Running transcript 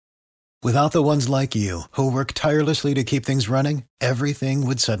Without the ones like you, who work tirelessly to keep things running, everything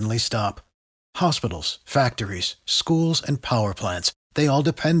would suddenly stop. Hospitals, factories, schools, and power plants, they all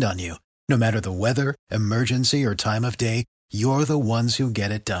depend on you. No matter the weather, emergency, or time of day, you're the ones who get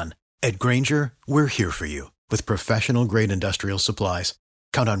it done. At Grainger, we're here for you with professional-grade industrial supplies.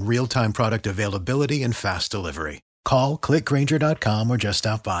 Count on real-time product availability and fast delivery. Call, click Grainger.com, or just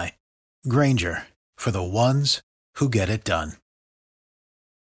stop by. Grainger, for the ones who get it done.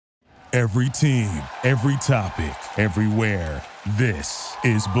 Every team, every topic, everywhere. This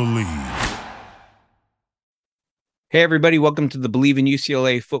is Believe. Hey, everybody. Welcome to the Believe in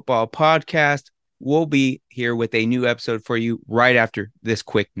UCLA Football podcast. We'll be here with a new episode for you right after this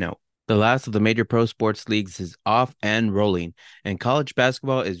quick note. The last of the major pro sports leagues is off and rolling, and college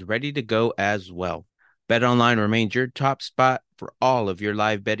basketball is ready to go as well. BetOnline remains your top spot for all of your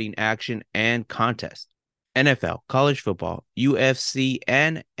live betting action and contests. NFL, college football, UFC,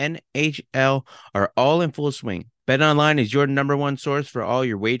 and NHL are all in full swing. BetOnline is your number one source for all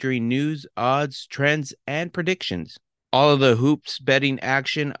your wagering news, odds, trends, and predictions. All of the hoops betting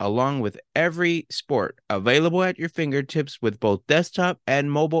action along with every sport available at your fingertips with both desktop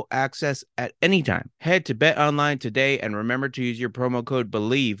and mobile access at any time. Head to BetOnline today and remember to use your promo code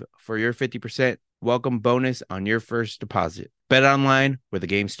BELIEVE for your 50% welcome bonus on your first deposit. BetOnline, where the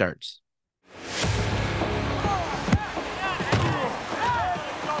game starts.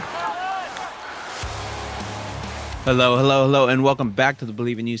 Hello, and welcome back to the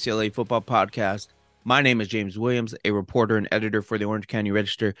Believe in UCLA Football podcast. My name is James Williams, a reporter and editor for the Orange County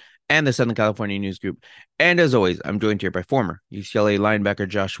Register and the Southern California News Group. And as always, I'm joined here by former UCLA linebacker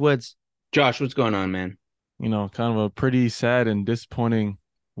Josh Woods. Josh, what's going on, man? You know, kind of a pretty sad and disappointing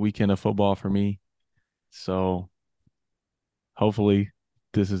weekend of football for me. So hopefully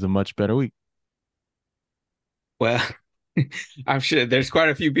this is a much better week. Well, I'm sure there's quite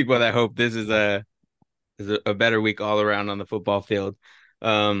a few people that hope this is a better week all around on the football field.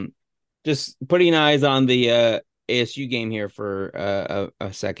 Just putting eyes on the ASU game here for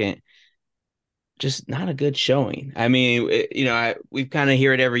a second. Just not a good showing. I mean, we've kind of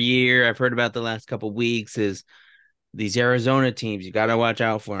hear it every year. I've heard about the last couple of weeks is these Arizona teams. You got to watch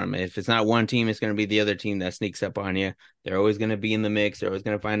out for them. If it's not one team, it's going to be the other team that sneaks up on you. They're always going to be in the mix. They're always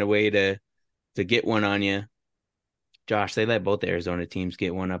going to find a way to get one on you. Josh, they let both Arizona teams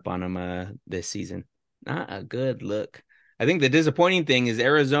get one up on them this season. Not a good look. I think the disappointing thing is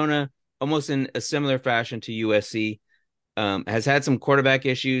Arizona, almost in a similar fashion to USC, has had some quarterback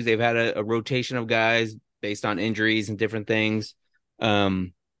issues. They've had a rotation of guys based on injuries and different things.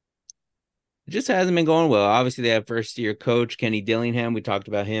 It just hasn't been going well. Obviously, they have first-year coach Kenny Dillingham. We talked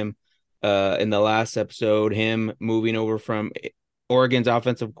about him in the last episode, him moving over from Oregon's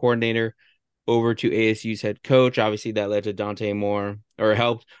offensive coordinator over to ASU's head coach. Obviously, that led to Dante Moore, or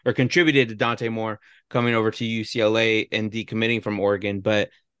helped or contributed to Dante Moore coming over to UCLA and decommitting from Oregon. But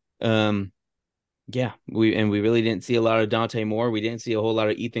we really didn't see a lot of Dante Moore. We didn't see a whole lot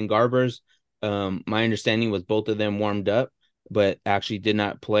of Ethan Garbers. My understanding was both of them warmed up, but actually did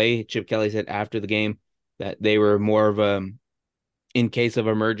not play. Chip Kelly said after the game that they were more of a in case of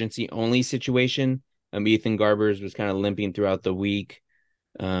emergency only situation. Ethan Garbers was kind of limping throughout the week.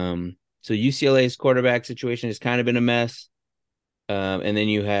 So UCLA's quarterback situation has kind of been a mess. And then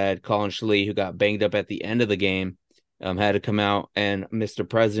you had Colin Schley, who got banged up at the end of the game, had to come out, and Mr.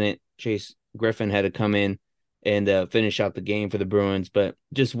 President Chase Griffin had to come in and finish out the game for the Bruins. But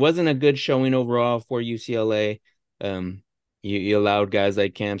just wasn't a good showing overall for UCLA. You allowed guys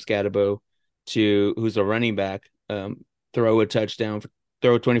like Cam Scatabo, who's a running back, throw a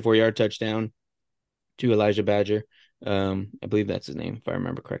 24-yard touchdown to Elijah Badger. I believe that's his name, if I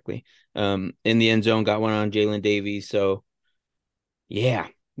remember correctly. In the end zone, got one on Jalen Davies. So, yeah,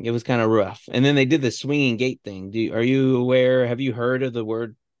 it was kind of rough. And then they did the swinging gate thing. Are you aware? Have you heard of the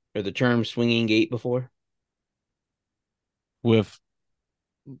word or the term swinging gate before?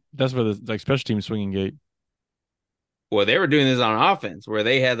 That's for the special team swinging gate. Well, they were doing this on offense where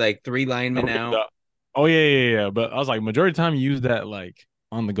they had like three linemen out. Oh yeah. But I was like, majority of the time you use that like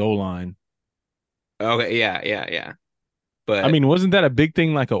on the goal line. Okay, yeah. But I mean, wasn't that a big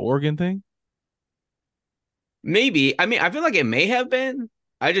thing, like an Oregon thing? Maybe. I mean, I feel like it may have been.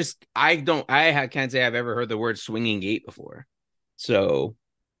 I can't say I've ever heard the word swinging gate before. So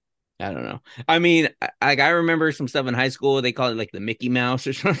I don't know. I mean, I remember some stuff in high school. They called it like the Mickey Mouse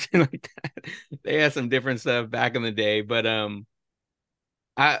or something like that. They had some different stuff back in the day, but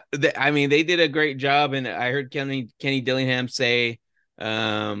I mean, they did a great job, and I heard Kenny Dillingham say,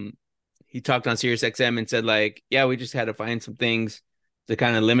 he talked on SiriusXM and said, like, yeah, we just had to find some things to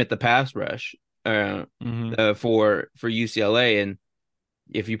kind of limit the pass rush for UCLA, and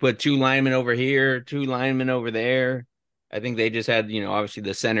if you put two linemen over here, two linemen over there, I think they just had, obviously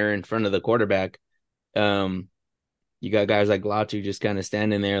the center in front of the quarterback. Um, you got guys like Latu just kind of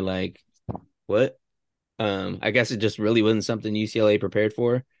standing there like, what? I guess it just really wasn't something UCLA prepared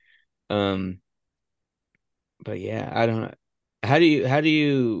for. Um, but yeah, I don't know. How do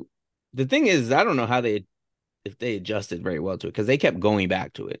you the thing is, I don't know how they if they adjusted very well to it because they kept going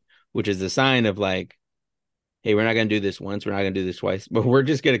back to it, which is a sign of like, hey, we're not gonna do this once, we're not gonna do this twice, but we're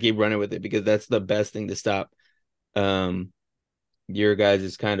just gonna keep running with it because that's the best thing to stop um your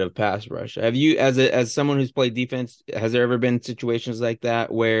guys' kind of pass rush. Have you, as someone who's played defense, has there ever been situations like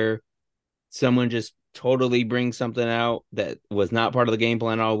that where someone just totally brings something out that was not part of the game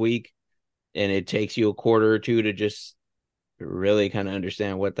plan all week, and it takes you a quarter or two to just really kind of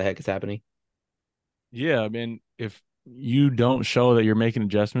understand what the heck is happening? Yeah, I mean, if you don't show that you're making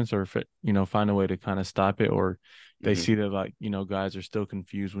adjustments or if it, find a way to kind of stop it or they Hmm. see that like, guys are still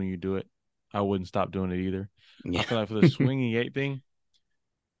confused when you do it, I wouldn't stop doing it either. I Yeah. feel like for the swinging eight thing,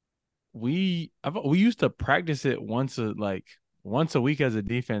 we used to practice it once a week as a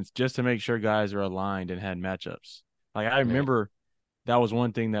defense just to make sure guys are aligned and had matchups. Like I Right. remember that was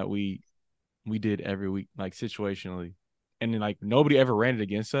one thing that we did every week, like situationally. And then like nobody ever ran it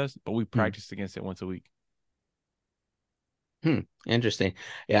against us, but we Hmm. practiced against it once a week. Hmm. Interesting.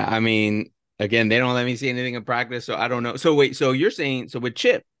 Yeah, I mean, again, they don't let me see anything in practice, so I don't know. So wait, so you're saying, so with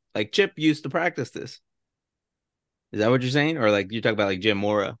Chip, like Chip used to practice this? Is that what you're saying, or like you talk about like Jim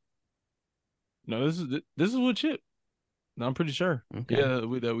Mora? No, this is what Chip. No, I'm pretty sure. Okay. Yeah,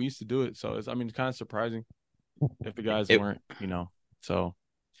 that we used to do it. So it's kind of surprising if the guys It weren't. So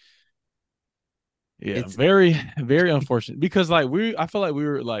yeah, it's very, very unfortunate because like I feel like we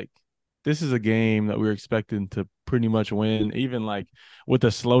were like, this is a game that we were expecting to pretty much win. Even like with a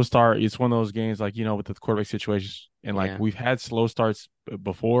slow start, it's one of those games like, with the quarterback situations and like yeah. we've had slow starts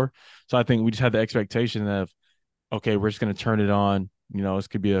before. So I think we just had the expectation of, okay, we're just going to turn it on. This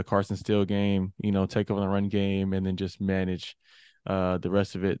could be a Carson Steele game, take over the run game and then just manage the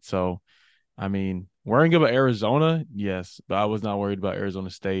rest of it. So, I mean, worrying about Arizona, yes, but I was not worried about Arizona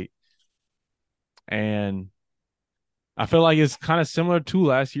State. And I feel like it's kind of similar to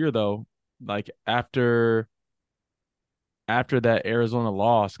last year, though. Like after that Arizona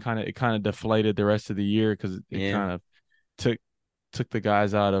loss, it kind of deflated the rest of the year because it Yeah. kind of took took the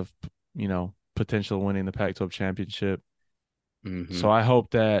guys out of potential winning the Pac-12 championship. Hmm. So I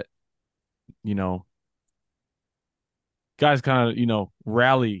hope that you know guys kind of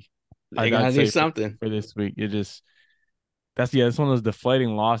rally. They I'd gotta do say something. for this week, it's one of those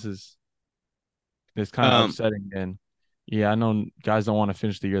deflating losses. It's kind of Um, upsetting, and yeah, I know guys don't want to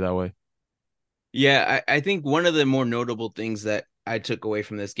finish the year that way. yeah, I think one of the more notable things that I took away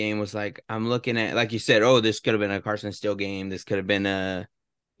from this game was like I'm looking at, like you said, oh, this could have been a Carson Steele game. This could have been a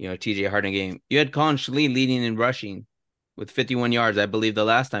TJ Harding game. You had Colin Schlee leading in rushing with 51 yards. I believe the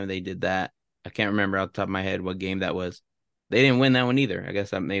last time they did that, I can't remember off the top of my head what game that was. They didn't win that one either. I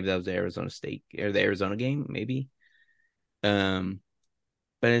guess maybe that was the Arizona State or the Arizona game, maybe. Um,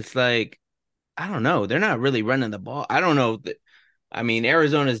 but it's like I don't know. They're not really running the ball. I don't know. I mean,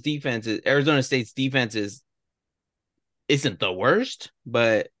 Arizona State's defense isn't the worst,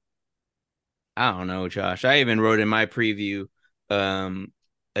 but I don't know, Josh. I even wrote in my preview um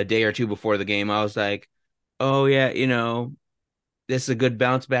a day or two before the game. I was like, "Oh yeah, this is a good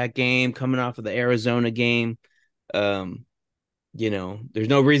bounce back game coming off of the Arizona game. Um, there's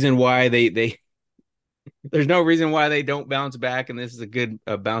no reason why they there's no reason why they don't bounce back, and this is a good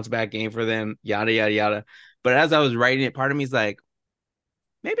bounce back game for them. Yada yada yada." But as I was writing it, part of me is like,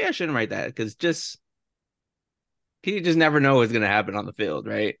 maybe I shouldn't write that because just you just never know what's gonna happen on the field,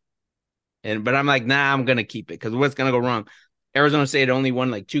 right? But I'm like, nah, I'm gonna keep it because what's gonna go wrong? Arizona State only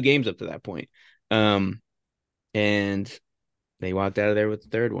won like two games up to that point. Um, and they walked out of there with the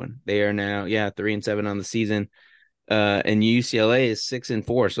third one. They are now, yeah, 3-7 on the season. And UCLA is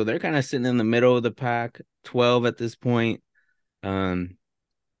 6-4. So they're kind of sitting in the middle of the pack, 12 at this point. Um,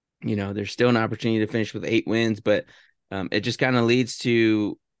 there's still an opportunity to finish with 8 wins, but it just kind of leads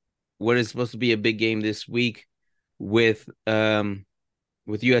to what is supposed to be a big game this week with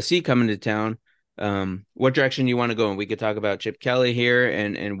with USC coming to town. What direction you want to go in? We could talk about Chip Kelly here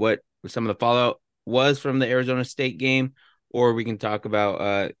and what some of the fallout was from the Arizona State game, or we can talk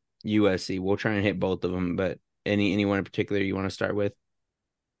about USC. We'll try and hit both of them, but anyone in particular you want to start with?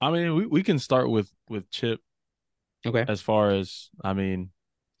 I mean, we can start with Chip Okay. as far as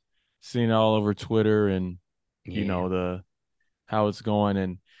seeing it all over Twitter and Yeah. the how it's going,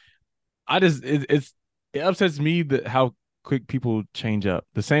 and I just it upsets me that how quick people change up.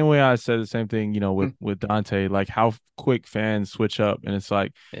 The same way I said the same thing, Hmm. with Dante, like how quick fans switch up, and it's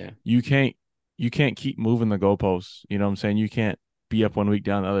like Yeah. you can't you can't keep moving the goalposts. You know what I'm saying? You can't be up one week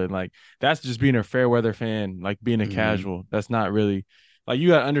down the other. Like that's just being a fair weather fan, like being a Hmm. casual. That's not really like you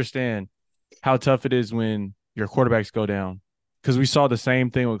gotta understand how tough it is when your quarterbacks go down. Because we saw the same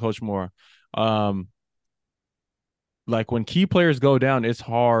thing with Coach Moore. Um, like when key players go down, it's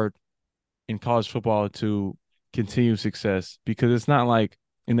hard in college football to continue success because it's not like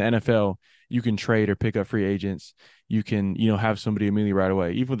in the NFL you can trade or pick up free agents. You can, have somebody immediately right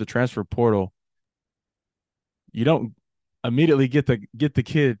away. Even with the transfer portal, you don't immediately get the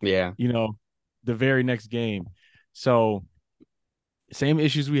kid, Yeah. you know, the very next game. So same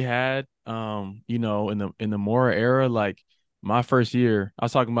issues we had in the Mora era, like my first year, I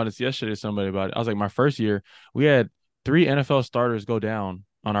was talking about this yesterday to somebody about it. I was like, my first year, we had three NFL starters go down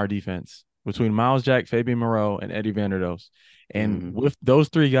on our defense between Miles Jack, Fabian Moreau, and Eddie Vanderdoes. And Hmm. with those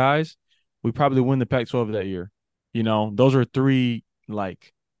three guys, we probably win the Pac-12 that year. Those are three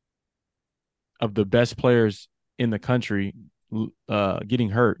like of the best players in the country getting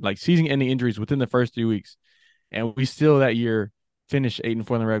hurt, like season-ending injuries within the first 3 weeks, and we still that year finished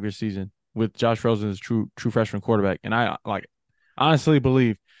 8-4 in the regular season with Josh Rosen as true freshman quarterback. And I like honestly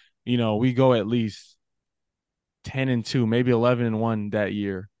believe, we go at least 10-2, maybe 11-1 that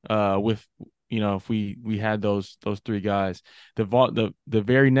year. With if we had those three guys, the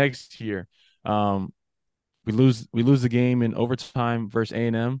very next year, um, we lose the game in overtime versus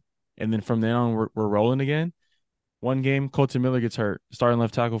A&M, and then from then on we're rolling again. One game, Colton Miller gets hurt, starting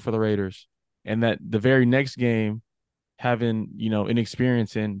left tackle for the Raiders, and that the very next game having,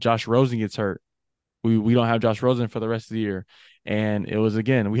 inexperience in Josh Rosen gets hurt. We don't have Josh Rosen for the rest of the year. And it was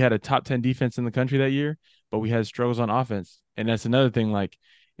again, we had a top 10 defense in the country that year, but we had struggles on offense. And that's another thing, like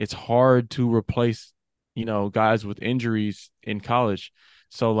it's hard to replace, guys with injuries in college.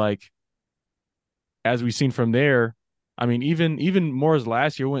 So like as we've seen from there, I mean, even Moore's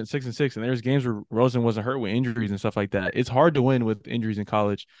last year went 6-6, and there's games where Rosen wasn't hurt with injuries and stuff like that. It's hard to win with injuries in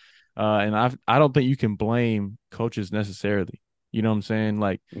college, and I don't think you can blame coaches necessarily. You know what I'm saying?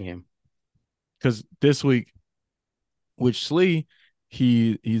 Like, Yeah. because this week with Slee,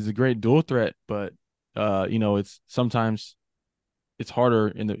 he's a great dual threat, but it's sometimes it's harder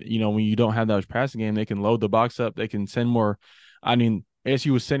in the when you don't have that passing game. They can load the box up. They can send more. I mean,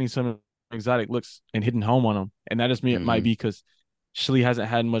 ASU was sending some exotic looks and hitting home on them, and that just might Hmm. be because Schley hasn't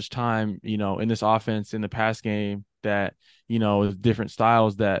had much time, in this offense in the pass game that with different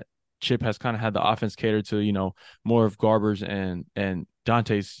styles that Chip has kind of had the offense cater to, more of Garber's and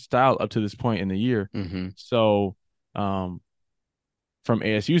Dante's style up to this point in the year. Hmm. So, um, from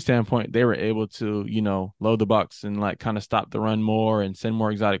ASU standpoint, they were able to, load the box and like kind of stop the run more and send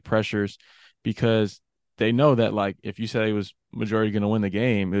more exotic pressures because they know that like if you said he was majority going to win the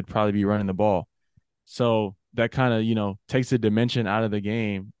game, it would probably be running the ball. So that kind of, takes the dimension out of the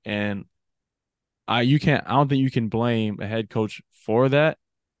game. And I don't think you can blame a head coach for that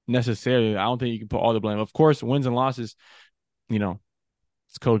necessarily. I don't think you can put all the blame. Of course, wins and losses, you know,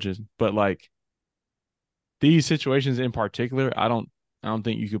 it's coaches, but like these situations in particular, I don't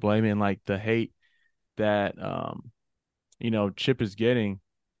think you could blame it. And like the hate that Chip is getting.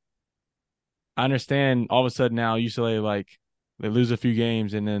 I understand all of a sudden now UCLA like they lose a few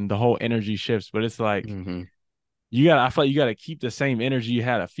games and then the whole energy shifts, but it's like Hmm. I feel like you gotta keep the same energy you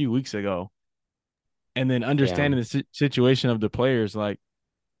had a few weeks ago. And then Yeah. understanding the situation of the players, like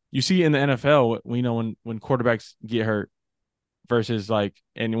you see in the NFL, when quarterbacks get hurt versus like,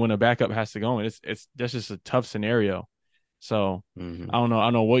 and when a backup has to go in, it's that's just a tough scenario. So Hmm. I don't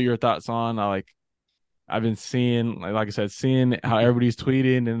know what your thoughts on. I've been seeing, like I said, seeing how everybody's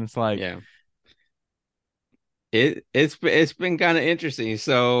tweeting, and it's like, Yeah. It's been kind of interesting.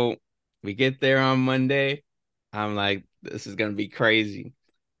 So we get there on Monday. I'm like, this is gonna be crazy.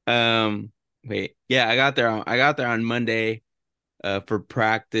 Wait, yeah, I got there on Monday for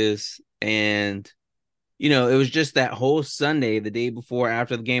practice, and it was just that whole Sunday, the day before,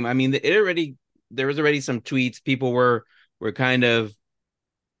 after the game. I mean, there was already some tweets. People were kind of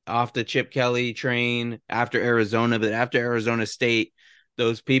off the Chip Kelly train after Arizona, but after Arizona State,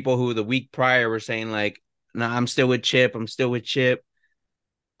 those people who the week prior were saying like, "No, I'm still with Chip. I'm still with Chip."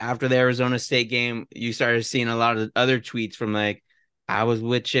 After the Arizona State game, you started seeing a lot of other tweets from like, "I was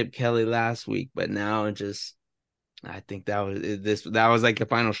with Chip Kelly last week, but now it just." I think that was like the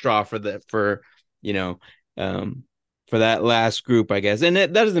final straw you know um for that last group, I guess. And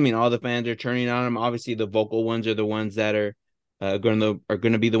that doesn't mean all the fans are turning on him. Obviously, the vocal ones are the ones that are going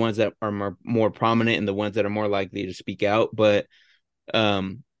to be the ones that are more prominent and the ones that are more likely to speak out. But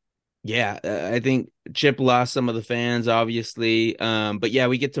um Yeah, I think Chip lost some of the fans, obviously. But yeah,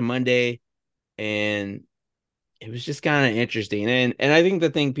 we get to Monday, and it was just kind of interesting. And I think the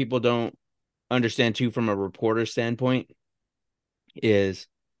thing people don't understand too, from a reporter standpoint, is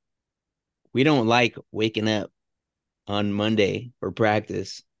we don't like waking up on Monday for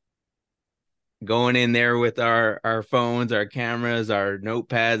practice, going in there with our phones, our cameras, our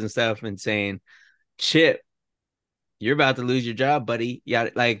notepads and stuff, and saying, Chip, you're about to lose your job, buddy. Yeah,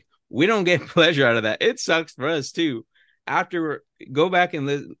 like we don't get pleasure out of that. It sucks for us too. After go back and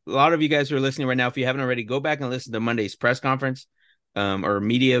a lot of you guys who are listening right now, if you haven't already, go back and listen to Monday's press conference, or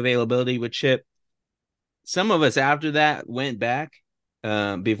media availability with Chip. Some of us after that went back.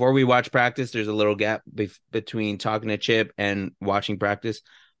 Before we watch practice, there's a little gap between talking to Chip and watching practice.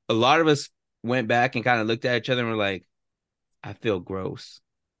 A lot of us went back and kind of looked at each other and were like, I feel gross.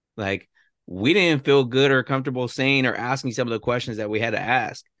 Like, we didn't feel good or comfortable saying or asking some of the questions that we had to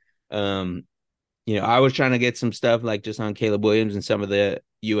ask. Um, I was trying to get some stuff like just on Caleb Williams and some of the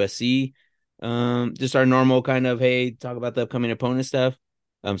USC, just our normal kind of, hey, talk about the upcoming opponent stuff.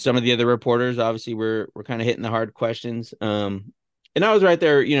 Some of the other reporters obviously were kind of hitting the hard questions. And I was right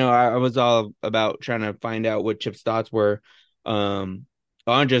there, I was all about trying to find out what Chip's thoughts were, on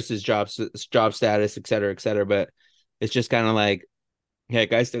just his job status, et cetera, et cetera. But it's just kind of like,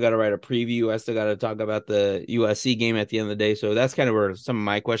 heck, I still got to write a preview. I still got to talk about the USC game at the end of the day. So that's kind of where some of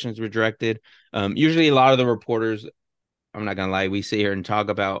my questions were directed. Usually a lot of the reporters, I'm not going to lie, we sit here and talk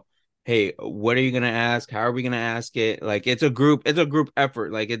about, hey, what are you going to ask? How are we going to ask it? Like, it's a group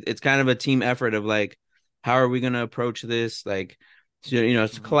effort. Like it's kind of a team effort of like, how are we going to approach this? Like, so,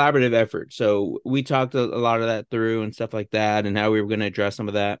 it's a collaborative effort. So we talked a lot of that through and stuff like that, and how we were going to address some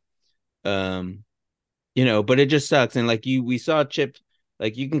of that. Um, but it just sucks. And like we saw Chip,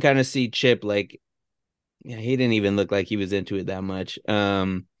 like you can kind of see Chip, like, yeah, he didn't even look like he was into it that much.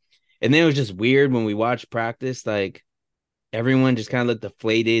 And then it was just weird when we watched practice, like everyone just kind of looked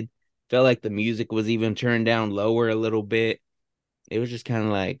deflated. Felt like the music was even turned down lower a little bit. It was just kind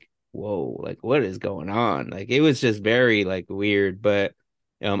of like, whoa, like what is going on? Like it was just very like weird. But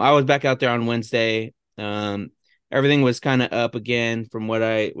I was back out there on Wednesday. Everything was kind of up again from what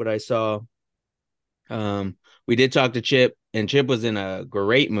I saw. We did talk to Chip, and Chip was in a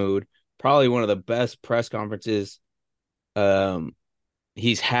great mood. Probably one of the best press conferences um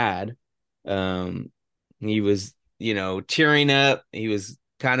he's had. Um he was, tearing up. He was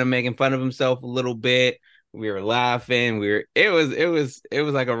kind of making fun of himself a little bit. We were laughing. It was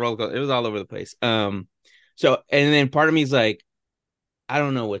like a roller coaster. It was all over the place. So and then part of me is like, I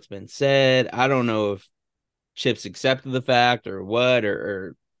don't know what's been said. I don't know if Chip's accepted the fact or what,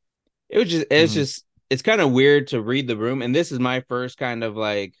 or Mm-hmm. it's kind of weird to read the room. And this is my first kind of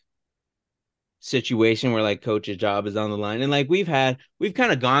like situation where like coach's job is on the line. And like we've kind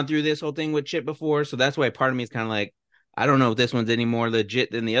of gone through this whole thing with Chip before. So that's why part of me is kind of like, I don't know if this one's any more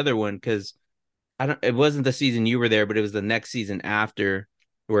legit than the other one. Cause it wasn't the season you were there, but it was the next season after,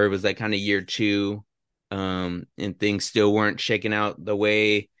 where it was like kind of year two. And things still weren't shaking out the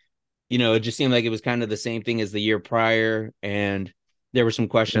way, it just seemed like it was kind of the same thing as the year prior. And there were some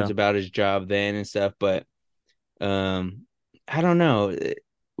questions Yeah. about his job then and stuff, but I don't know.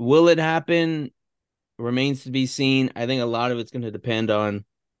 Will it happen? Remains to be seen. I think a lot of it's going to depend on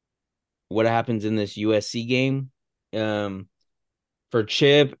what happens in this USC game. Um, for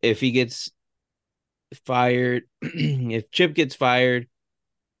Chip, if he gets fired, if Chip gets fired,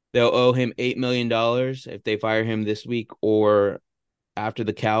 they'll owe him $8 million if they fire him this week or after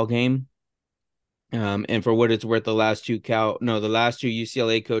the Cal game. And for what it's worth, the last two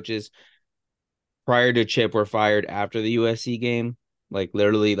UCLA coaches prior to Chip were fired after the USC game, like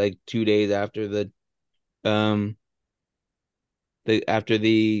literally like 2 days after um after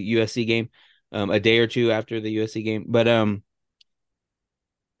the USC game, a day or two after the USC game. But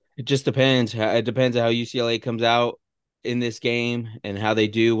it just depends. It depends on how UCLA comes out in this game and how they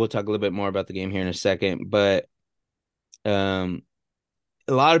do. We'll talk a little bit more about the game here in a second, but um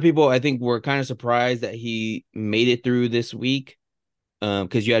a lot of people I think were kind of surprised that he made it through this week.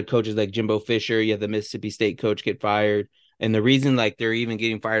 Because you had coaches like Jimbo Fisher, you had the Mississippi State coach get fired. And the reason like they're even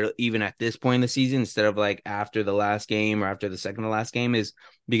getting fired even at this point in the season instead of like after the last game or after the second to last game is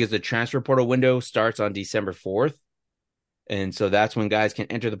because the transfer portal window starts on December 4th. And so that's when guys can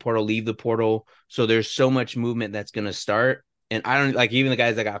enter the portal, leave the portal. So there's so much movement that's going to start. And I don't like even the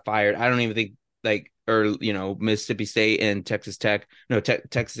guys that got fired. I don't even think like, or, Mississippi State and Texas Tech, no,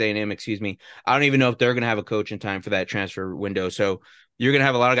 Texas A&M, excuse me. I don't even know if they're going to have a coach in time for that transfer window. So you're going to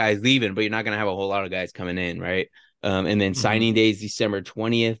have a lot of guys leaving, but you're not going to have a whole lot of guys coming in. Right. And then Mm-hmm. signing days, December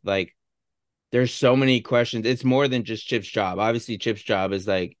 20th, like there's so many questions. It's more than just Chip's job. Obviously Chip's job is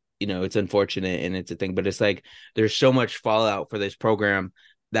like it's unfortunate and it's a thing, but it's like there's so much fallout for this program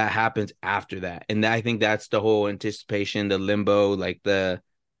that happens after that. And I think that's the whole anticipation, the limbo, like the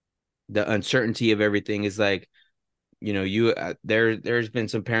uncertainty of everything is like, there's been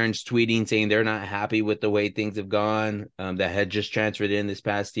some parents tweeting saying they're not happy with the way things have gone, that had just transferred in this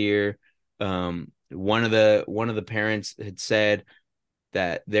past year. One of the parents had said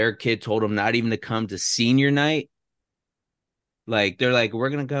that their kid told them not even to come to senior night. Like they're like, we're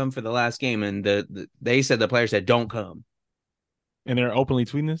gonna come for the last game, and they said the player said don't come. And they're openly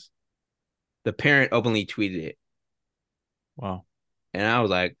tweeting this. The parent openly tweeted it, Wow. and I was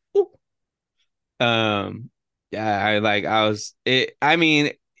like, ooh. Yeah, I was it. I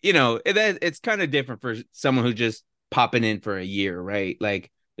mean, it's kind of different for someone who's just popping in for a year, right?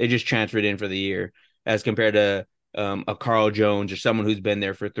 Like they just transferred in for the year, as compared to a Carl Jones or someone who's been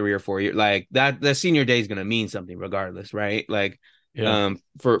there for 3 or 4 years. Like that, the senior day is going to mean something regardless, right? Like, Yeah.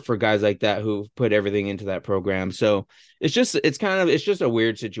 for guys like that who put everything into that program. So it's just a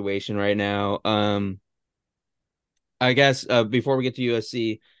weird situation right now. I guess before we get to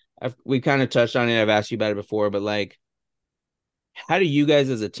USC, we kind of touched on it. I've asked you about it before, but like, how do you guys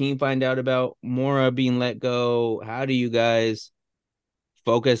as a team find out about Mora being let go? How do you guys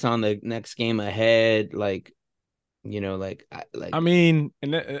focus on the next game ahead? Like, I mean,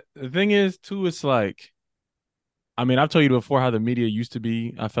 and the thing is too, it's like, I mean, I've told you before how the media used to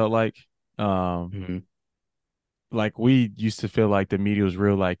be. I felt mhm. like we used to feel like the media was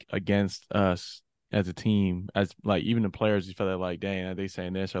real like against us as a team, as like even the players. You felt like, dang, are they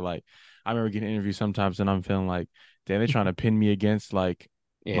saying this? Or like, I remember getting interviewed sometimes, and I'm feeling like, damn, they're trying to pin me against like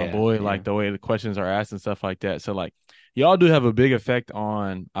my Yeah, boy, yeah. like the way the questions are asked and stuff like that. So like, y'all do have a big effect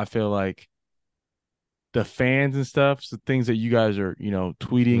on. I feel like the fans and stuff. So things that you guys are,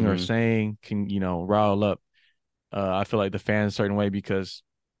 tweeting or Hmm. saying can, rile up. I feel like the fans a certain way because,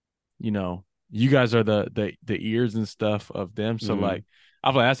 you guys are the ears and stuff of them. So Hmm. like,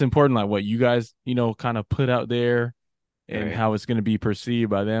 I feel like that's important, like what you guys, kind of put out there and Right. how it's going to be perceived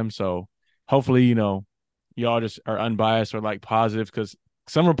by them. So hopefully, y'all just are unbiased or like positive because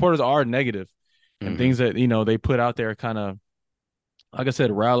some reporters are negative and Hmm. things that, they put out there kind of, like I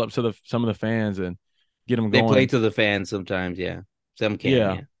said, rile up to some of the fans and get them They play going. to the fans sometimes, yeah. Some can,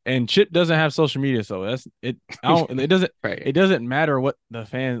 Yeah. yeah. And Chip doesn't have social media, so that's it. I don't. Right. It doesn't matter what the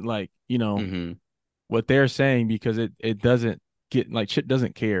fans like. Hmm. What they're saying because it doesn't get like Chip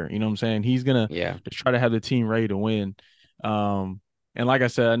doesn't care. You know what I'm saying? He's gonna Yeah. just try to have the team ready to win. And like I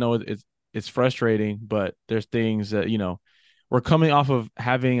said, I know it's frustrating, but there's things that we're coming off of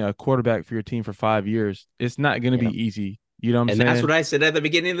having a quarterback for your team for 5 years. It's not gonna Yeah. be easy. You know what I'm And that's saying? what I said at the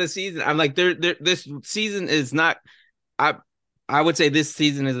beginning of the season. I'm like, this season is not. I I would say this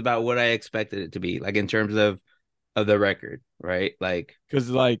season is about what I expected it to be, like in terms of the record, right? Like Because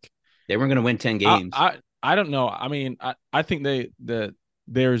like they weren't going to win 10 I games. I I don't know. I mean, I think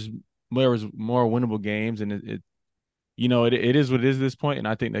there's there was more winnable games, and it is what it is at this point, and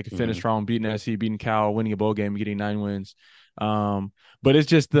I think they could finish Hmm. strong, beating SC, beating Cal, winning a bowl game, getting 9 wins. But it's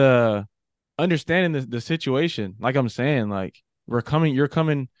just the understanding the situation. Like I'm saying, like you're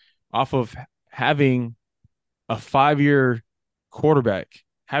coming off of having a 5 year quarterback,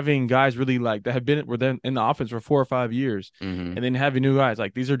 having guys really like that have been were then in the offense for 4 or 5 years, Hmm. and then having new guys.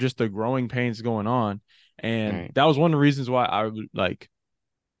 Like these are just the growing pains going on, and Right. that was one of the reasons why I would like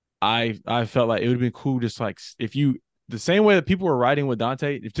I felt like it would have been cool just like if you the same way that people were riding with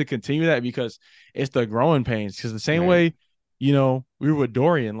Dante if to continue that because it's the growing pains because the same Right. way we were with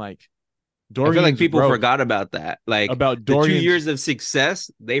Dorian like I feel like Dorian's people growth forgot about that. Like about the two Dorian's years of success,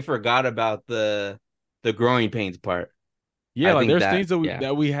 they forgot about the growing pains part. yeah, I like think there's that, things that we yeah.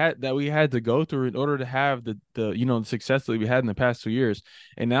 that we had to go through in order to have the success that we had in the past 2 years.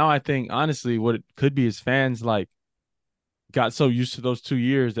 And now I think honestly what it could be is fans like got so used to those 2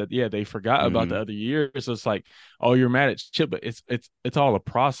 years that yeah, they forgot about the Hmm. other years. So it's like, oh, you're mad at Chip, but it's all a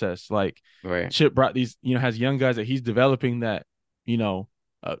process. Like Right. Chip brought these, has young guys that he's developing that,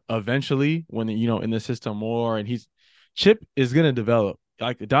 eventually when in the system more and Chip is gonna develop.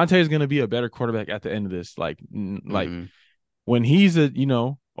 Like Dante is gonna be a better quarterback at the end of this. Like Hmm. when he's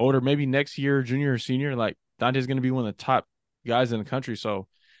older, maybe next year, junior or senior, like Dante's going to be one of the top guys in the country. So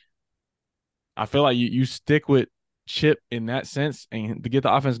I feel like you stick with Chip in that sense and to get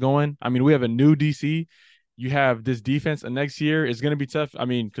the offense going. I mean, we have a new DC. You have this defense, and next year is going to be tough. I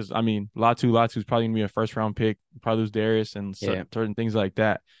mean, because Latu's probably going to be a first round pick. Probably lose Darius and Yeah. certain things like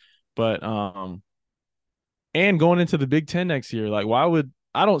that. But and going into the Big Ten next year, like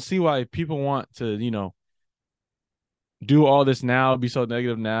I don't see why people want to do all this now, be so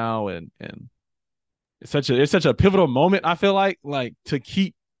negative now, and it's such a pivotal moment. I feel like to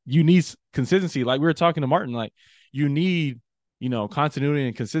keep you need consistency. Like we were talking to Martin, like you need, continuity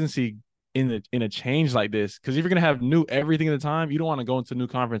and consistency in a change like this. Because if you're gonna have new everything at the time, you don't want to go into a new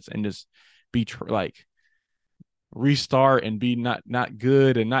conference and just be like restart and be not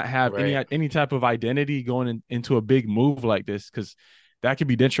good and not have Right. any type of identity going into a big move like this, because that could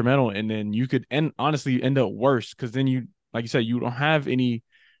be detrimental, and then you could honestly end up worse, because then you, like you said, you don't have any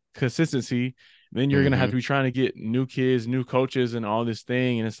consistency. Then you're gonna have Mm-hmm. to be trying to get new kids, new coaches, and all this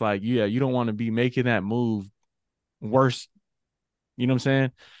thing, and it's like, yeah, you don't want to be making that move worse. You know what I'm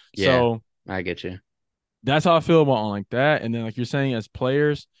saying? Yeah, So I get you. that's how I feel about on like that. And then like you're saying, as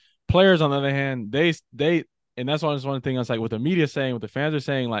players on the other hand, they and that's one thing I was like, what the media saying, what the fans are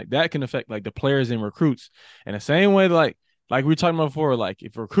saying, like that can affect like the players and recruits. And the same way, like we were talking about before, like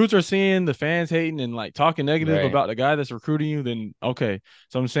if recruits are seeing the fans hating and like talking negative Right. about the guy that's recruiting you, then okay.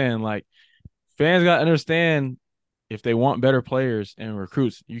 So I'm saying, like, fans got to understand, if they want better players and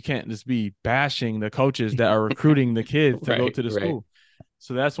recruits, you can't just be bashing the coaches that are recruiting the kids to go Right. to the Right. school.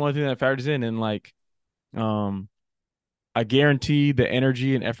 So that's one thing that factors in. And like, um, I guarantee the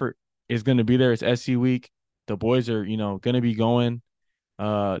energy and effort is going to be there. It's SC week. The boys are, going to be going.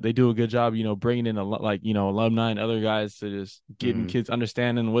 They do a good job, bringing in alumni and other guys to just getting Mm-hmm. kids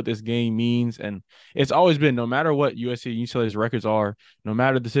understanding what this game means. And it's always been, no matter what USC and UCLA's records are, no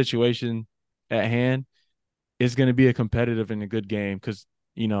matter the situation at hand, it's going to be a competitive and a good game, because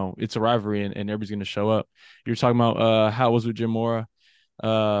it's a rivalry, and everybody's going to show up. You're talking about how it was with Jim Mora.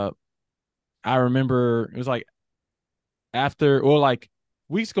 Uh, I remember it was like after, or like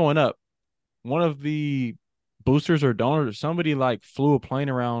weeks going up, one of the boosters or donors or somebody like flew a plane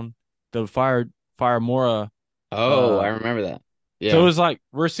around the fire Mora. Oh, I Uh, remember that. so Yeah. it's like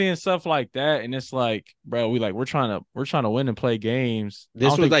we're seeing stuff like that, and it's like, bro, we're trying to win and play games. I This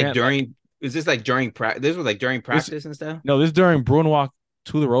don't was think like fan like during. Is this like during practice? This was like during this. practice and stuff. No, this is during Bruin walk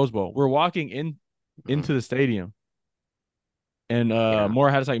to the Rose Bowl. We're walking Mm, into the stadium, and yeah.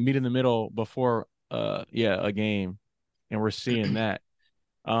 Mora had us like meet in the middle before a game, and we're seeing that.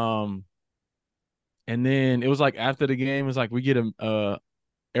 Um, and then it was like after the game, it was like we get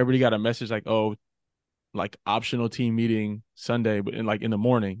everybody got a message like, oh, like optional team meeting Sunday, but in the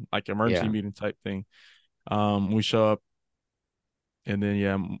morning, like emergency Yeah. meeting type thing. We show up, and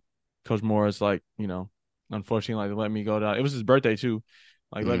then Coach Morris, like, unfortunately, like, let me go down. It was his birthday too,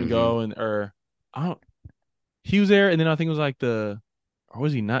 like let me Mm-hmm. go, and or I don't. He was there, and then I think it was like or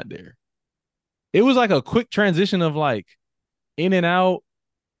was he not there? It was like a quick transition of like in and out.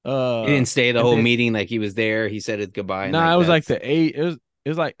 He didn't stay the And whole then meeting. Like he was there. He said his goodbye, and nah, like it was like that's it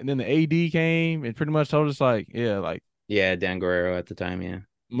was like, and then the AD came and pretty much told us like, yeah, like yeah, Dan Guerrero at the time. Yeah.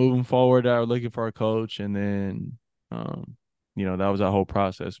 moving forward, we're looking for a coach, and then that was our whole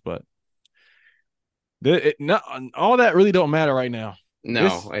process. But not all that really don't matter right now.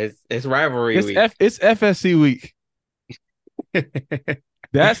 No, It's it's rivalry it's week. it's FSC week.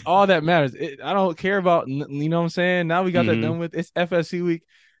 That's all that matters. I don't care about, you know what I'm saying? Now we got that Hmm. done with. It's FSC week.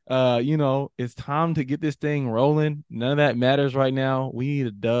 It's time to get this thing rolling. None of that matters right now. We need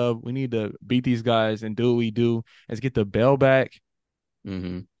a dub. We need to beat these guys and do what we do. Let's get the bell back. Hmm.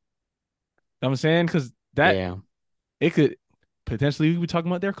 You know what I'm saying, because that Yeah. it could potentially be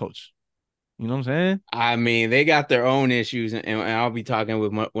talking about their coach. You know what I'm saying? I mean, they got their own issues, and I'll be talking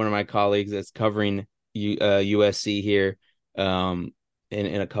with one of my colleagues that's covering USC here, um,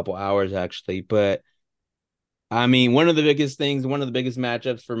 in a couple hours actually. But I mean, one of the biggest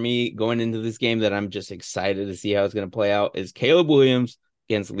matchups for me going into this game that I'm just excited to see how it's going to play out is Caleb Williams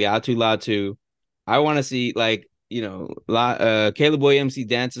against Liatu Latu. I want to see, like, Caleb Williams. He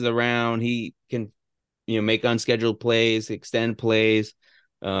dances around. He can, make unscheduled plays, extend plays.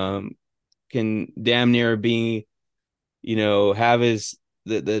 Um, can damn near be, have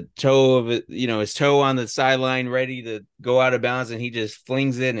the toe of it, his toe on the sideline ready to go out of bounds, and he just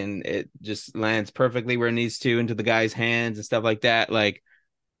flings it and it just lands perfectly where it needs to into the guy's hands and stuff like that. Like,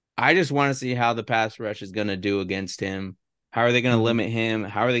 I just want to see how the pass rush is going to do against him. How are they going to Mm-hmm. limit him?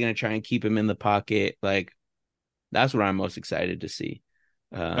 How are they going to try and keep him in the pocket? Like, that's what I'm most excited to see.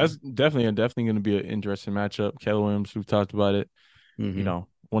 That's Um, definitely going to be an interesting matchup. Caleb Williams, we've talked about it. mhm,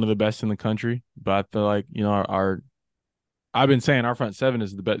 One of the best in the country. But I feel like our I've been saying our front seven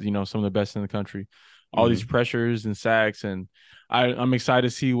is the best. Some of the best in the country. All these mhm, pressures and sacks, and I'm excited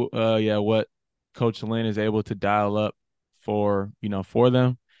to see what Coach Lynn is able to dial up for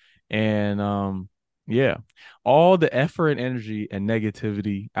them, and yeah, all the effort and energy and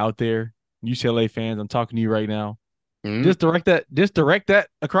negativity out there, UCLA fans. I'm talking to you right now. mhm. Just direct that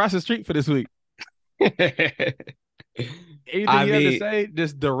across the street for this week. Anything I you have to mean, say,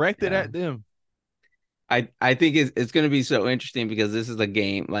 just direct it yeah. at them. I think it's going to be so interesting because this is a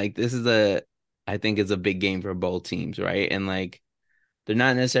game like this is a I think it's a big game for both teams, right? And like they're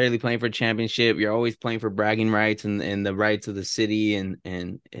not necessarily playing for championship. You're always playing for bragging rights and the rights of the city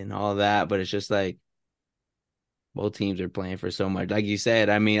and all that. But it's just like both teams are playing for so much. Like you said,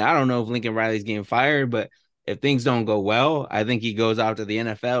 I mean, I don't know if Lincoln Riley's getting fired, but if things don't go well, I think he goes out to the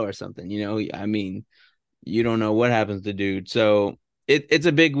NFL or something. I mean, you don't know what happens to dude. So it's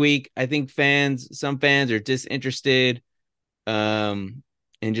a big week. I think some fans are disinterested in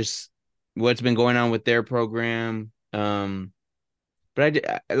just what's been going on with their program. But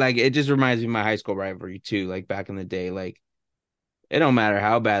like it just reminds me of my high school rivalry too. Like back in the day, like it don't matter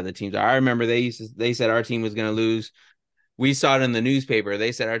how bad the teams are. I remember they said our team was gonna lose. We saw it in the newspaper.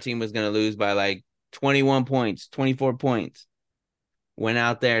 They said our team was gonna lose by like 21 points, 24 points. Went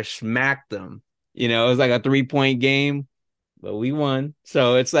out there, smacked them. It was like a 3-point game, but we won.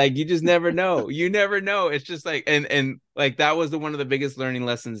 So it's like you just never know. You never know. It's just like and like that was one of the biggest learning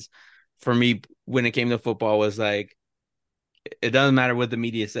lessons for me when it came to football was like it doesn't matter what the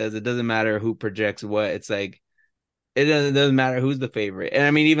media says. It doesn't matter who projects what. It's like it doesn't matter who's the favorite. And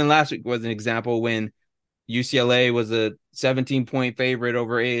I mean, even last week was an example when UCLA was a 17-point favorite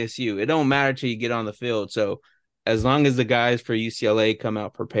over ASU. It don't matter till you get on the field. So as long as the guys for UCLA come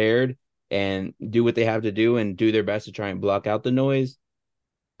out prepared and do what they have to do and do their best to try and block out the noise,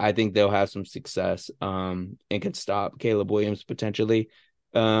 I think they'll have some success and can stop Caleb Williams potentially.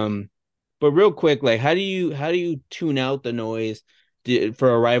 But real quick, like how do you tune out the noise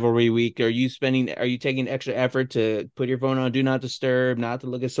for a rivalry week? Are you taking extra effort to put your phone on do not disturb, not to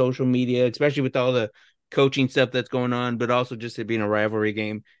look at social media, especially with all the coaching stuff that's going on, but also just it being a rivalry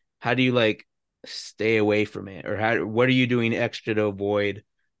game? How do you like stay away from it? Or what are you doing extra to avoid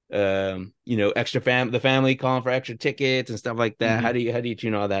extra the family calling for extra tickets and stuff like that? Mm-hmm. How do you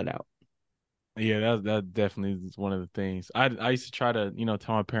tune all that out? Yeah, that definitely is one of the things. I used to try to,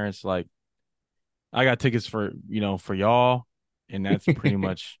 tell my parents like I got tickets for y'all, and that's pretty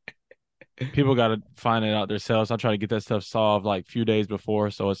much people got to find it out themselves. I try to get that stuff solved like a few days before,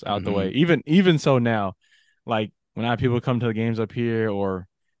 so it's out the way. Even so now, like when I have people come to the games up here, or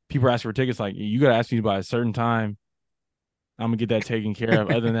people ask for tickets, like you got to ask me by a certain time. I'm gonna get that taken care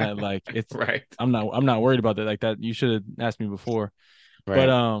of. Other than that, like it's Right. I'm not worried about that. Like that, you should have asked me before. Right.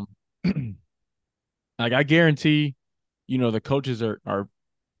 But like I guarantee, the coaches are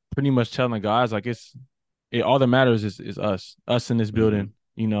pretty much telling the guys like all that matters is us in this building.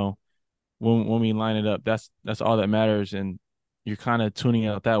 When we line it up, that's all that matters, and you're kind of tuning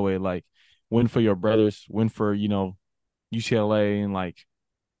out that way. Like win for your brothers, win for UCLA, and like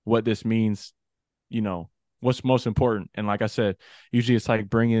what this means. What's most important. And like I said, usually it's like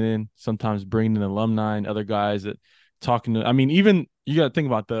sometimes bringing in alumni and other guys that talking to. I mean, even you got to think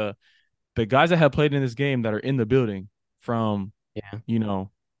about the guys that have played in this game that are in the building from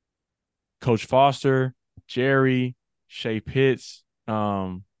Coach Foster, Jerry, Shea Pitts,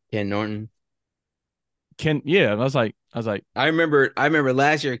 Ken Norton. I was like, I remember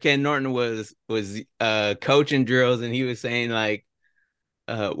last year Ken Norton was coaching drills and he was saying like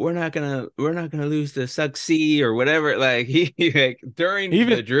we're not gonna lose to Suck C or whatever. Like he like during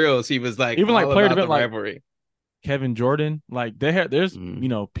the drills he was like even all like player about the like rivalry. Kevin Jordan, like there's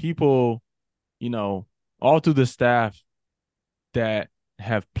people all through the staff that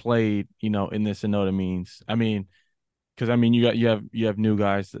have played in this and know what it means. I mean, because I mean you have new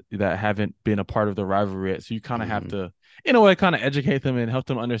guys that haven't been a part of the rivalry yet, so you kind of have to in a way kind of educate them and help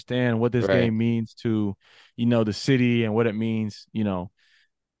them understand what this game means to the city and what it means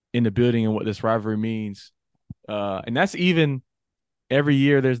in the building and what this rivalry means. And that's even every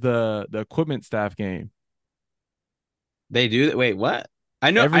year there's the equipment staff game. They do that. Wait, what?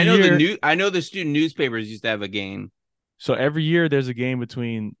 I know the student newspapers used to have a game. So every year there's a game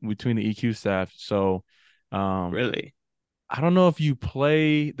between the EQ staff. So really, I don't know if they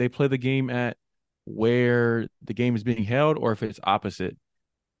play the game at where the game is being held or if it's opposite.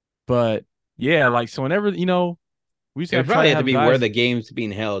 But yeah, like so whenever we just probably have to be guys... where the game's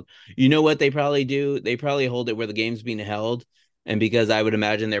being held. You know what they probably do? They probably hold it where the game's being held. And because I would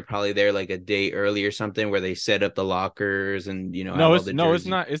imagine they're probably there like a day early or something where they set up the lockers and it's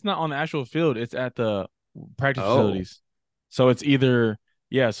not. It's not on the actual field. It's at the practice facilities. So it's either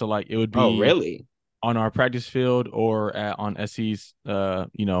so like it would be really on our practice field or on SC's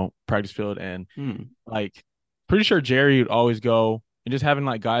practice field, and like pretty sure Jerry would always go, and just having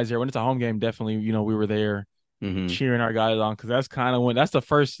like guys there when it's a home game, definitely we were there cheering our guys on because that's kind of that's the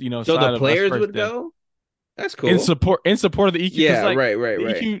first so the players would go That's cool. In support of the EQ, because Yeah, like right.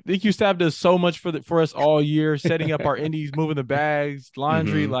 the EQ staff does so much for us all year, setting up our indies, moving the bags,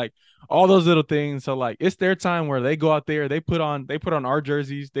 laundry, Mm-hmm. like all those little things. So like it's their time where they go out there, they put on our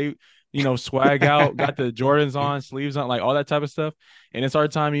jerseys, they swag out, got the Jordans on, sleeves on, like all that type of stuff. And it's our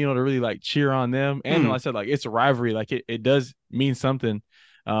time, to really like cheer on them. And like I said, like it's a rivalry, like it does mean something,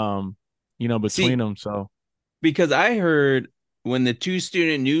 between See, them. So because I heard when the two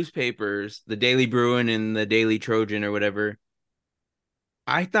student newspapers, the Daily Bruin and the Daily Trojan or whatever,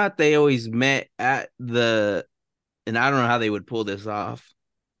 I thought they always met at and I don't know how they would pull this off,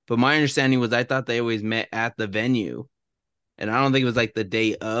 but my understanding was I thought they always met at the venue. And I don't think it was like the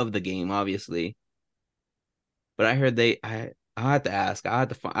day of the game, obviously. But I heard I'll have to ask. I'll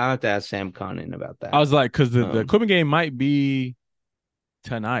have to ask Sam Connon about I that. was like, because the equipment game might be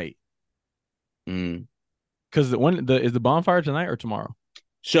tonight. Mm. Because is the bonfire tonight or tomorrow?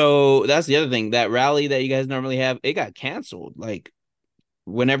 So that's the other thing. That rally that you guys normally have, it got canceled. Like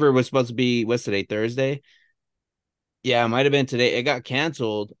whenever it was supposed to be, what's today? Thursday? Yeah, it might have been today. It got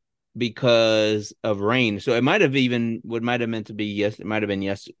canceled because of rain. So it might have even what might have meant to be it might have been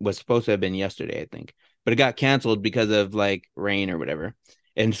was supposed to have been yesterday, I think. But it got canceled because of like rain or whatever.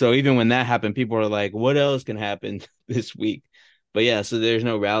 And so even when that happened, people are like, what else can happen this week? But yeah, so there's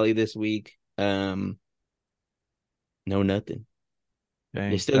no rally this week. No nothing. They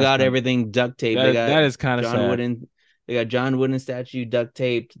Dang, still got everything duct taped. They got that is kind of John sad. Wooden. They got John Wooden statue duct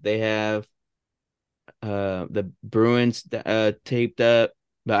taped. They have the Bruins taped up.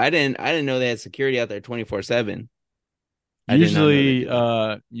 But I didn't know they had security out there 24/7. I did not know they Usually, did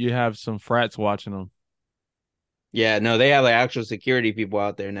that. you have some frats watching them. Yeah, no, they have like actual security people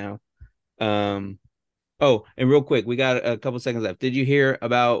out there now. Um oh, and real quick, we got a couple seconds left. Did you hear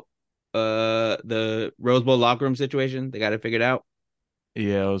about the Rose Bowl locker room situation? They got it figured out.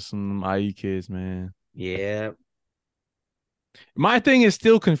 Yeah, it was some IE kids, man. Yeah. My thing is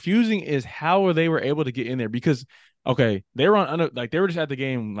still confusing is how they were able to get in there because okay, they were like they were just at the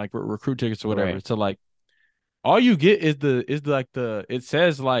game like recruit tickets or whatever. Right. So like all you get is the it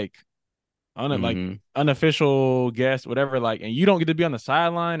says like like Mm-hmm. unofficial guest, whatever, like, and you don't get to be on the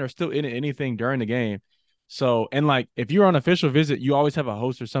sideline or still in anything during the game. So, and like, if you're on official visit, you always have a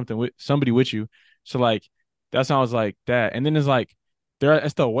host or something with somebody with you. So, like, that sounds like that. And then it's like,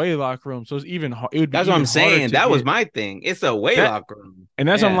 it's the away locker room. So it would That's be what even I'm harder saying. to That was get my thing. It's a away that. locker room. And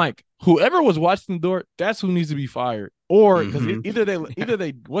that's, I'm Yeah. like, whoever was watching the door, that's who needs to be fired. Or because Mm-hmm. either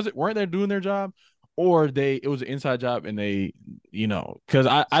they weren't they doing their job or it was an inside job and they, because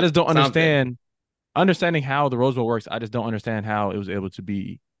I just don't Something. understanding how the Rose Bowl works, I just don't understand how it was able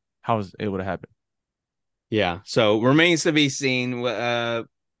to happen. Yeah. So remains to be seen. I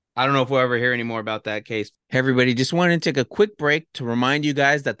don't know if we'll ever hear any more about that case. Hey, everybody, just wanted to take a quick break to remind you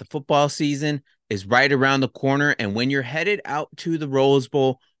guys that the football season is right around the corner. And when you're headed out to the Rose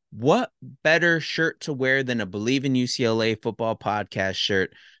Bowl, what better shirt to wear than a Believe in UCLA football podcast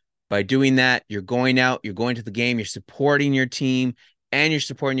shirt? By doing that, you're going out, you're going to the game, you're supporting your team, and you're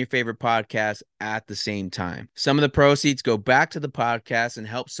supporting your favorite podcast at the same time. Some of the proceeds go back to the podcast and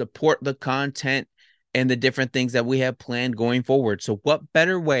help support the content and the different things that we have planned going forward. So what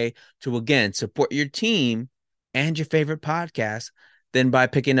better way to, again, support your team and your favorite podcast than by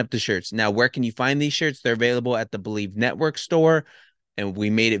picking up the shirts? Now, where can you find these shirts? They're available at the Believe Network store. And we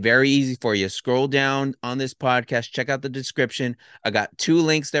made it very easy for you. Scroll down on this podcast, check out the description. I got 2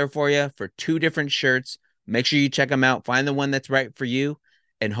 links there for you for 2 different shirts. Make sure you check them out. Find the one that's right for you.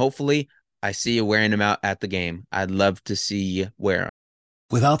 And hopefully I see you wearing them out at the game. I'd love to see you wear them.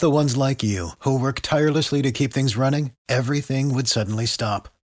 Without the ones like you, who work tirelessly to keep things running, everything would suddenly stop.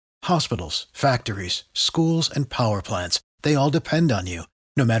 Hospitals, factories, schools, and power plants, they all depend on you.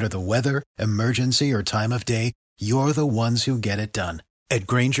 No matter the weather, emergency, or time of day, you're the ones who get it done. At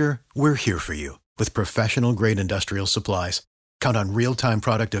Grainger, we're here for you with professional-grade industrial supplies. Count on real-time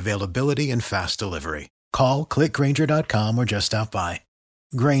product availability and fast delivery. Call, click Grainger.com, or just stop by.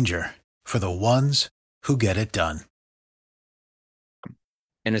 Grainger, for the ones who get it done.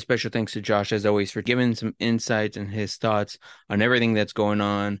 And a special thanks to Josh, as always, for giving some insights and his thoughts on everything that's going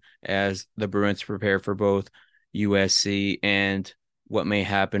on as the Bruins prepare for both USC and what may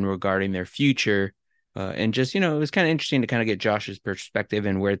happen regarding their future. And just, it was kind of interesting to kind of get Josh's perspective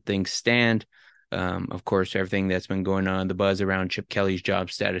and where things stand. Of course, everything that's been going on, the buzz around Chip Kelly's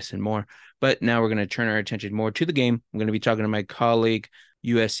job status and more. But now we're going to turn our attention more to the game. I'm going to be talking to my colleague,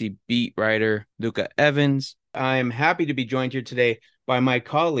 USC beat writer, Luca Evans. I'm happy to be joined here today by my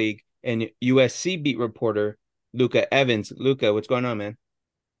colleague and USC beat reporter, Luca Evans. Luca, what's going on, man?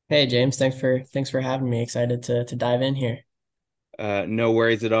 Hey James, thanks for having me. Excited to dive in here. No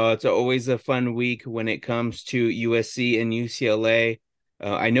worries at all. It's always a fun week when it comes to USC and UCLA.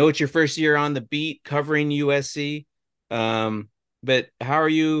 I know it's your first year on the beat covering USC, but how are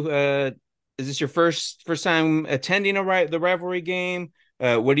you? Is this your first time attending the rivalry game?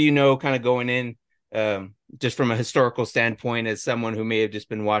 What do you know, kind of going in, just from a historical standpoint, as someone who may have just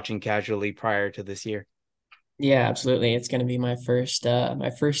been watching casually prior to this year? Yeah, absolutely. It's going to be my first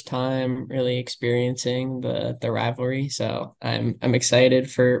time really experiencing the rivalry. So I'm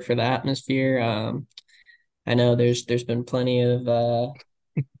excited for the atmosphere. I know there's been plenty of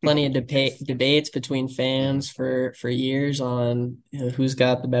debates between fans for years on who's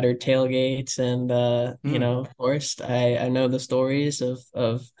got the better tailgates, and Mm, of course I know the stories of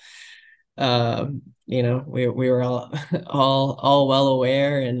we were all all well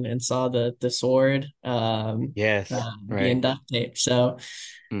aware and saw the sword yes, being right. duct taped. So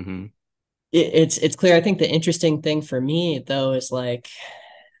Hmm. it's clear. I think the interesting thing for me though is like,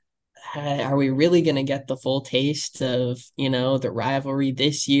 are we really going to get the full taste of the rivalry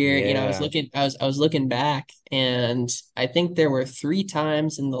this year? Yeah. I was looking back, and I think there were three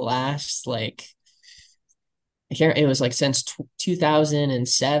times in the last, like, I can't, it was like since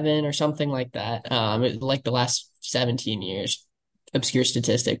 2007 or something like that. It was like the last 17 years, obscure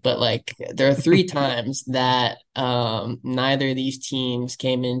statistic, but like there are three times that neither of these teams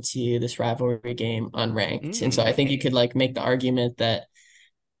came into this rivalry game unranked. And so I Mm, think you could like make the argument that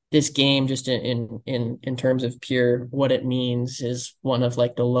this game, just in terms of pure what it means, is one of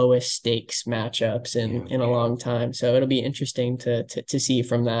like the lowest stakes matchups yeah. in a long time. So it'll be interesting to see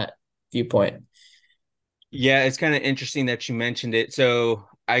from that viewpoint. Yeah, it's kind of interesting that you mentioned it. So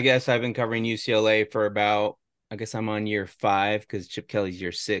I guess I've been covering UCLA for about, I guess I'm on year five because Chip Kelly's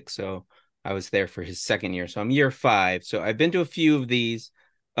year six. So I was there for his second year. So I'm year five. So I've been to a few of these.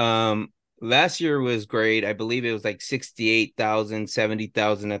 Last year was great. I believe it was like 68,000,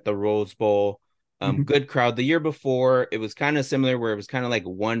 70,000 at the Rose Bowl. Mhm. Good crowd. The year before, it was kind of similar where it was kind of like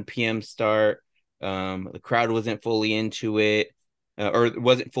 1 p.m. start. The crowd wasn't fully into it, or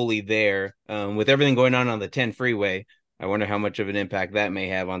wasn't fully there. With everything going on the 10 freeway, I wonder how much of an impact that may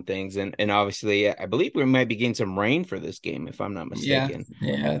have on things. And obviously, I believe we might be getting some rain for this game, if I'm not Yeah, mistaken.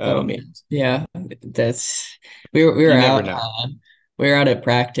 yeah, that'll Um, be yeah. That's we you were never out know. we were out at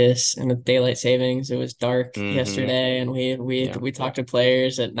practice and with daylight savings. It was dark Hmm. yesterday, and Yeah. we talked to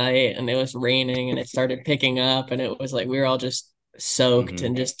players at night, and it was raining, and it started picking up, and it was like we were all just soaked Hmm.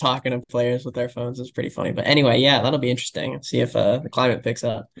 and just talking to players with their phones. It was pretty funny. But anyway, yeah, that'll be interesting. See if the climate picks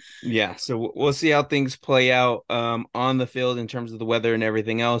up. Yeah, so we'll see how things play out on the field in terms of the weather and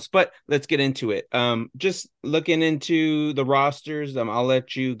everything else. But let's get into it. Just looking into the rosters, I'll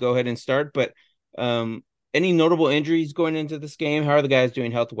let you go ahead and start. But um, any notable injuries going into this game? How are the guys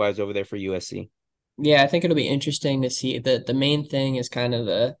doing health wise over there for USC? Yeah, I think it'll be interesting to see. The main thing is kind of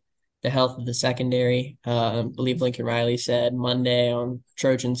the health of the secondary. I believe Lincoln Riley said Monday on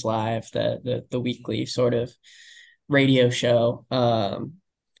Trojans Live, the weekly sort of radio show.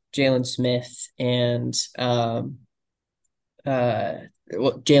 Jalen Smith and uh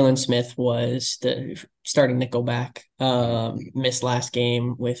Jalen Smith was the starting nickelback. Missed last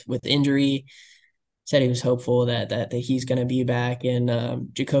game with injury. Said he was hopeful that he's going to be back.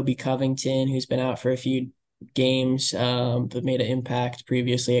 And Jacoby Covington, who's been out for a few games, but made an impact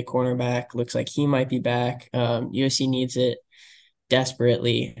previously at cornerback, looks like he might be back. USC needs it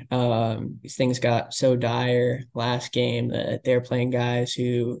desperately. These things got so dire last game that they're playing guys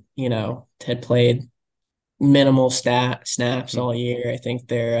who had played minimal snaps all year. I think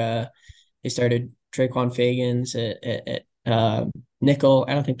they started Traquan Fagans at nickel.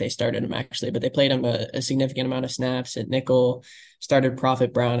 I don't think they started him actually, but they played him a significant amount of snaps at nickel. Started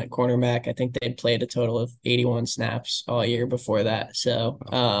Prophet Brown at cornerback. I think they'd played a total of 81 snaps all year before that. So,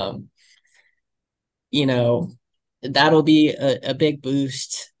 you know, that'll be a big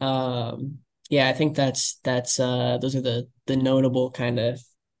boost. Yeah, I think that's those are the notable kind of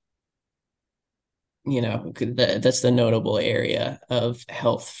that's the notable area of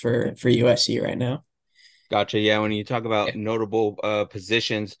health for USC right now. Gotcha. Yeah, when you talk about Yeah. notable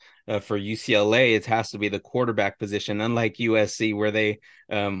positions for UCLA, it has to be the quarterback position. Unlike USC, where they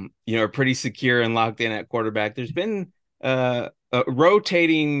are pretty secure and locked in at quarterback. There's been a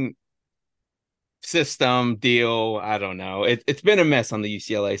rotating system deal. I don't know. It's been a mess on the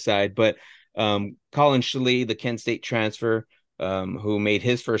UCLA side, but Colin Shalee, the Kent State transfer, who made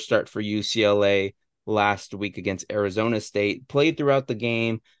his first start for UCLA last week against Arizona State, played throughout the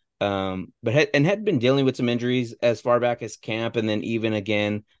game, but had been dealing with some injuries as far back as camp, and then even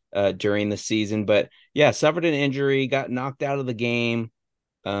again during the season. But yeah, suffered an injury, got knocked out of the game.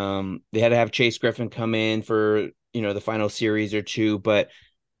 They had to have Chase Griffin come in for the final series or two, but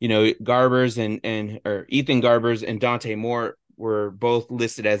Garbers or Ethan Garbers and Dante Moore were both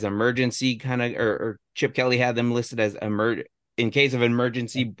listed as emergency kind of, or Chip Kelly had them listed as in case of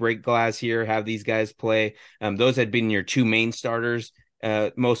emergency, break glass here, have these guys play. Those had been your two main starters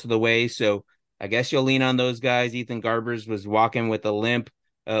most of the way. So I guess you'll lean on those guys. Ethan Garbers was walking with a limp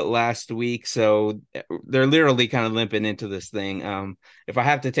last week. So they're literally kind of limping into this thing. If I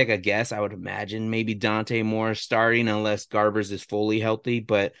have to take a guess, I would imagine maybe Dante Moore starting unless Garbers is fully healthy,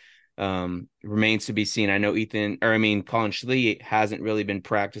 but remains to be seen. I know Colin Schlee hasn't really been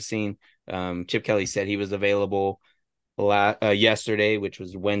practicing. Chip Kelly said he was available yesterday, which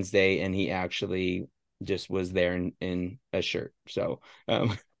was Wednesday, and he actually just was there in a shirt. So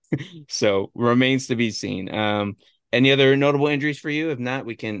so remains to be seen. Any other notable injuries for you? If not,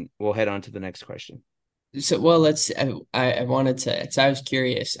 we'll head on to the next question. So, well, I wanted to, so I was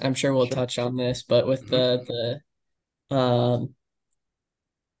curious. I'm sure we'll touch on this, but with the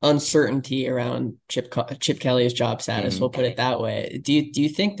uncertainty around Chip Kelly's job status, we'll put it that way. Do you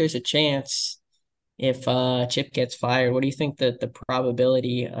think there's a chance if Chip gets fired? What do you think that the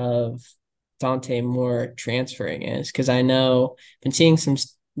probability of Dante Moore transferring is? Because I know I've been seeing some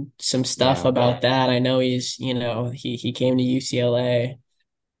stuff about that. I know he came to UCLA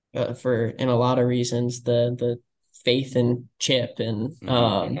for in a lot of reasons the faith in Chip and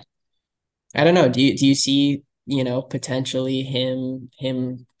I don't know. Do you see potentially him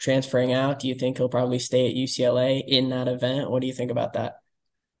transferring out? Do you think he'll probably stay at UCLA in that event? What do you think about that?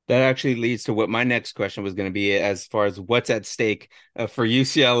 That actually leads to what my next question was going to be as far as what's at stake for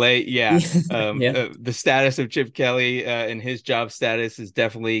UCLA. Yeah. Yeah. The status of Chip Kelly and his job status is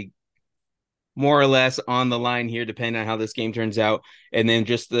definitely more or less on the line here, depending on how this game turns out. And then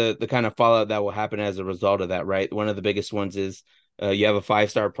just the kind of fallout that will happen as a result of that, right? One of the biggest ones is you have a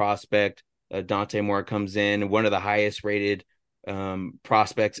 5-star prospect. Dante Moore comes in, one of the highest rated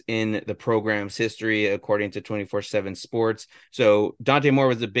prospects in the program's history, according to 24/7 Sports. So Dante Moore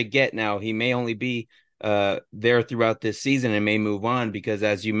was a big get. Now he may only be there throughout this season and may move on because,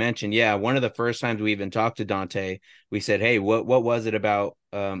 as you mentioned, one of the first times we even talked to Dante, we said, "Hey, what was it about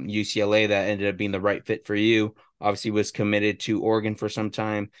UCLA that ended up being the right fit for you?" Obviously, was committed to Oregon for some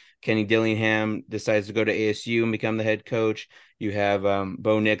time. Kenny Dillingham decides to go to ASU and become the head coach. You have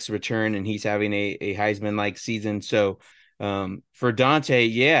Bo Nix return, and he's having a Heisman-like season. So for Dante,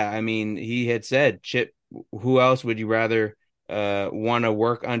 he had said, Chip, who else would you rather want to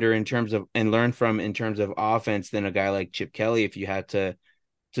work under in terms of and learn from in terms of offense than a guy like Chip Kelly if you had to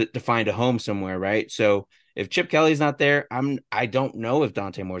find a home somewhere, right? So if Chip Kelly's not there, I don't know if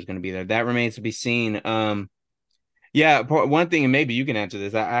Dante Moore is going to be there. That remains to be seen. One thing, and maybe you can answer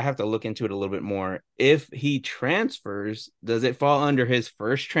this. I have to look into it a little bit more. If he transfers, does it fall under his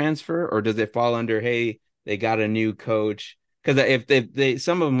first transfer, or does it fall under, hey, they got a new coach? Because if they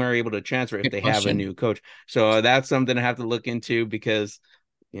some of them are able to transfer if they have a new coach. So that's something I have to look into because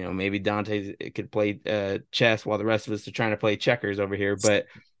maybe Dante could play chess while the rest of us are trying to play checkers over here. But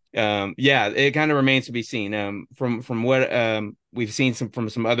it kind of remains to be seen. From what we've seen from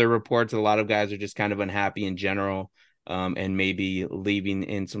some other reports, a lot of guys are just kind of unhappy in general, and maybe leaving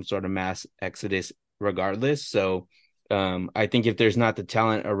in some sort of mass exodus regardless. So I think if there's not the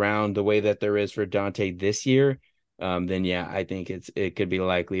talent around the way that there is for Dante this year, then I think it could be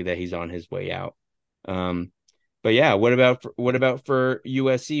likely that he's on his way out. But what about for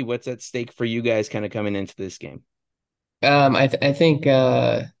USC? What's at stake for you guys kind of coming into this game? I think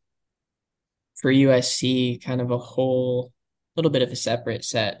for USC, kind of a whole little bit of a separate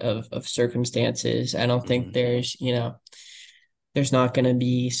set of circumstances. I don't think there's not going to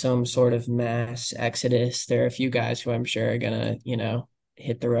be some sort of mass exodus. There are a few guys who I'm sure are going to,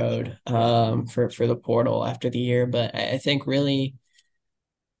 hit the road for the portal after the year. But I think really,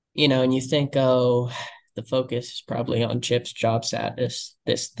 and you think, the focus is probably on Chip's job status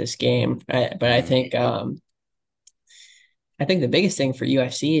this game. But I think the biggest thing for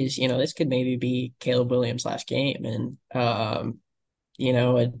USC is, this could maybe be Caleb Williams' last game. And, a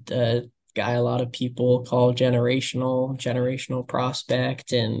guy a lot of people call generational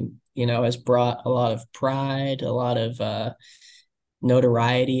prospect and, has brought a lot of pride, a lot of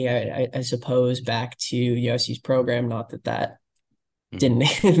notoriety, I suppose, back to USC's program. Not that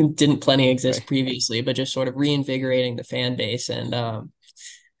didn't plenty exist previously, but just sort of reinvigorating the fan base. And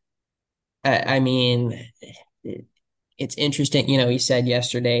I mean, it's interesting. He said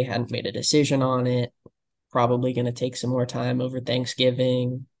yesterday hadn't made a decision on it. Probably going to take some more time over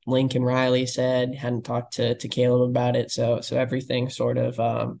Thanksgiving. Lincoln Riley said hadn't talked to Caleb about it. So everything sort of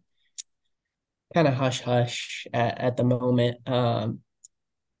kind of hush hush at the moment. But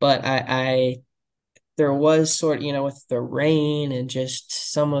there was sort of, with the rain and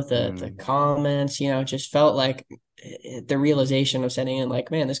just some of the Mm, comments, just felt like the realization of setting in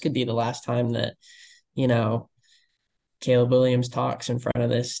like, man, this could be the last time that, you know, Caleb Williams talks in front of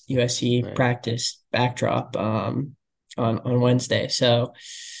this USC right. practice backdrop on Wednesday. So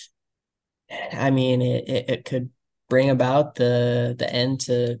I mean it could bring about the end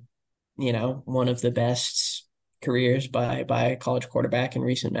to, one of the best careers by a college quarterback in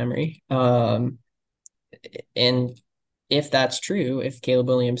recent memory. And if that's true, if Caleb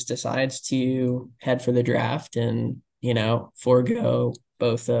Williams decides to head for the draft and, forego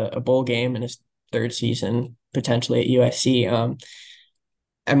both a bowl game and his third season potentially at USC,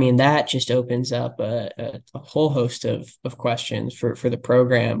 I mean, that just opens up a whole host of questions for the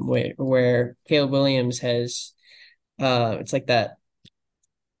program where Caleb Williams has, it's like that,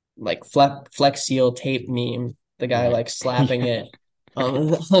 like Flex Seal tape meme, the guy Right. like slapping Yeah. it on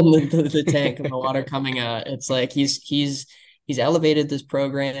the tank and the water coming out. It's like he's elevated this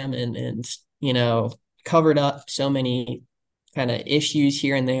program and covered up so many kind of issues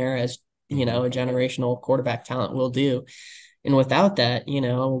here and there as Mhm. a generational quarterback talent will do. And without that,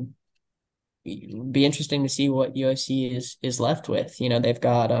 be interesting to see what USC is left with. They've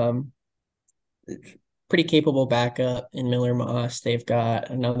got pretty capable backup in Miller Moss. They've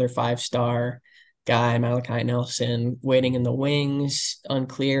got another 5-star guy, Malachi Nelson, waiting in the wings.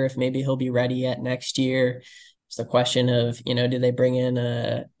 Unclear if maybe he'll be ready yet next year. It's the question of, do they bring in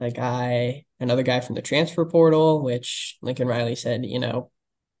another guy from the transfer portal, which Lincoln Riley said,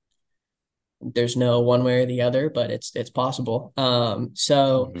 there's no one way or the other, but it's possible.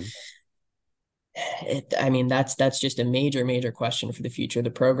 So Mhm. I mean, that's just a major question for the future of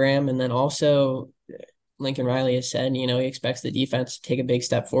the program. And then also Lincoln Riley has said, he expects the defense to take a big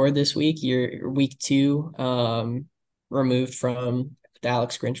step forward this week. You're week 2, removed from the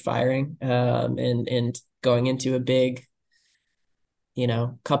Alex Grinch firing, and going into a big,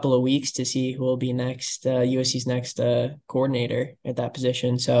 couple of weeks to see who will be next, USC's next coordinator at that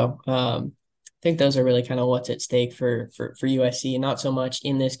position. So I think those are really kind of what's at stake for USC, not so much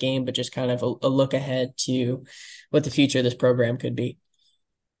in this game, but just kind of a look ahead to what the future of this program could be.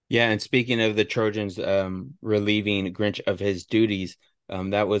 Yeah, and speaking of the Trojans relieving Grinch of his duties,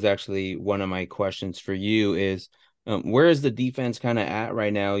 that was actually one of my questions for you is where is the defense kind of at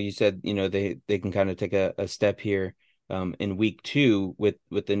right now? You said, they can kind of take a step here in week 2 with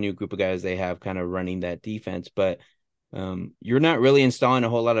the new group of guys they have kind of running that defense, but you're not really installing a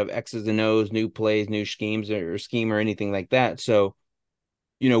whole lot of X's and O's, new plays, new schemes or scheme or anything like that. So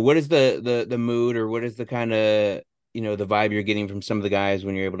what is the mood or what is the kind of the vibe you're getting from some of the guys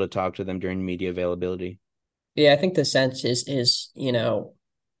when you're able to talk to them during media availability? Yeah, I think the sense is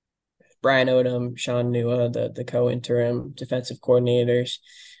Brian Odom, Sean Nua, the co-interim defensive coordinators,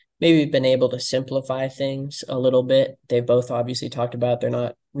 maybe been able to simplify things a little bit. They've both obviously talked about they're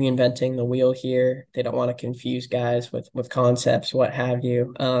not reinventing the wheel here. They don't want to confuse guys with concepts, what have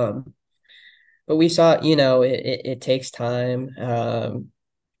you. But we saw, it takes time.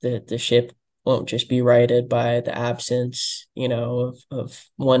 The ship won't just be righted by the absence, of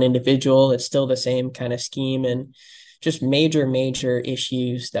one individual. It's still the same kind of scheme and just major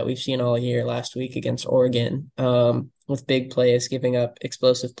issues that we've seen all year last week against Oregon, with big plays, giving up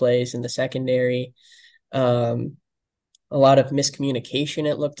explosive plays in the secondary. Um, a lot of miscommunication,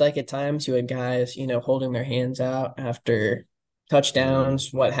 it looked like at times. You had guys, holding their hands out after Mm,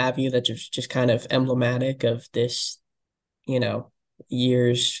 touchdowns, what have you, that just kind of emblematic of this, you know,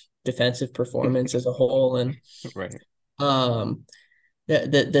 year's defensive performance as a whole. And right. um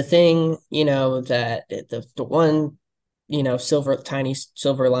the thing, that the one, tiny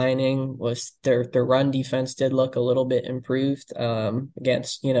silver lining was their run defense did look a little bit improved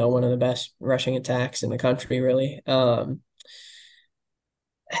against, one of the best rushing attacks in the country, really. I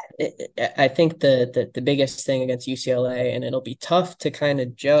think the biggest thing against UCLA, and it'll be tough to kind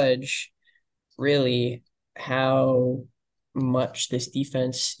of judge really how much this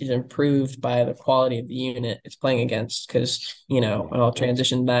defense is improved by the quality of the unit it's playing against. Because, Yeah. I'll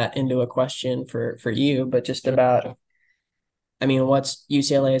transition that into a question for you, but just about, I mean, what's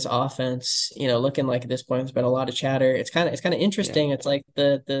UCLA's offense, looking like at this point? There's been a lot of chatter. It's kind of Yeah. interesting. It's like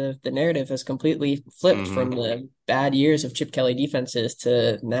the narrative has completely flipped from Hmm. the bad years of Chip Kelly defenses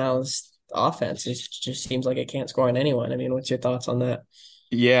to now's offense. It just seems like it can't score on anyone. I mean, what's your thoughts on that?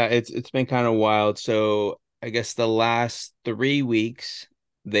 Yeah, it's been kind of wild. So I guess the last 3 weeks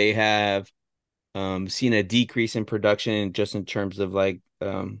they have seen a decrease in production just in terms of like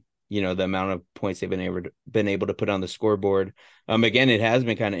the amount of points they've been able to put on the scoreboard. Again, it has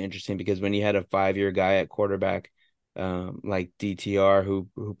been kind of interesting because when you had a 5-year guy at quarterback, like DTR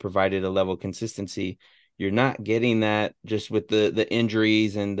who provided a level of consistency. You're not getting that just with the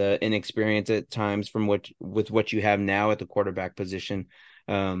injuries and the inexperience at times from what you have now at the quarterback position.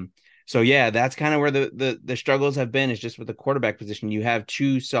 So yeah, that's kind of where the struggles have been, is just with the quarterback position. You have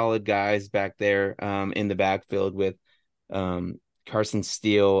two solid guys back there in the backfield with Carson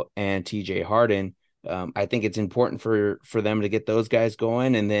Steele and TJ Harden. I think it's important for them to get those guys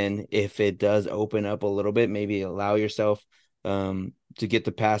going, and then if it does open up a little bit, maybe allow yourself to get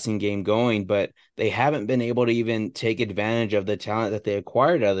the passing game going. But they haven't been able to even take advantage of the talent that they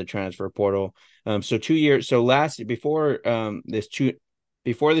acquired out of the transfer portal. So 2 years, so last year before this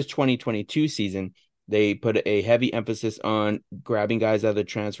 2022 season, they put a heavy emphasis on grabbing guys out of the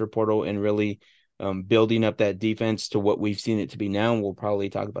transfer portal and really building up that defense to what we've seen it to be now. And we'll probably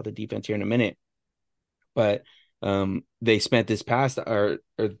talk about the defense here in a minute. But they spent this past or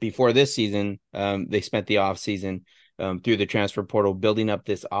before this season, they spent the off season through the transfer portal building up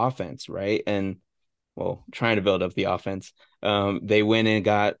this offense, right? And well, trying to build up the offense. They went and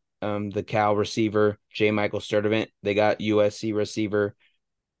got the Cal receiver J. Michael Sturdivant. They got USC receiver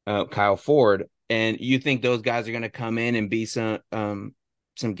Kyle Ford, and you think those guys are going to come in and be some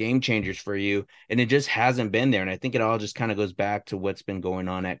game changers for you, and it just hasn't been there. And I think it all just kind of goes back to what's been going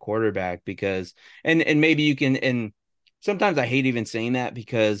on at quarterback, because and maybe you can, and sometimes I hate even saying that,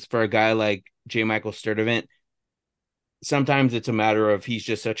 because for a guy like J. Michael Sturdivant, sometimes it's a matter of he's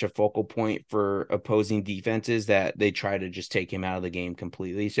just such a focal point for opposing defenses that they try to just take him out of the game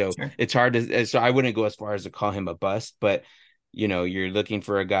completely. So Sure. it's hard to, so I wouldn't go as far as to call him a bust, but you're looking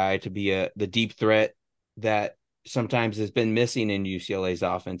for a guy to be the deep threat that sometimes has been missing in UCLA's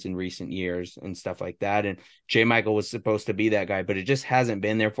offense in recent years and stuff like that. And J. Michael was supposed to be that guy, but it just hasn't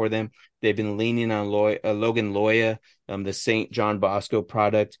been there for them. They've been leaning on Logan Loya, the St. John Bosco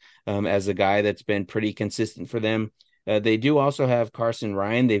product, as a guy that's been pretty consistent for them. They do also have Carson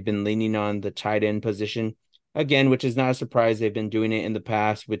Ryan. They've been leaning on the tight end position again, which is not a surprise. They've been doing it in the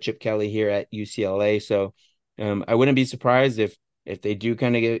past with Chip Kelly here at UCLA. So I wouldn't be surprised if they do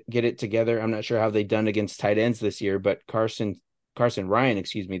kind of get it together. I'm not sure how they've done against tight ends this year, but Carson Ryan,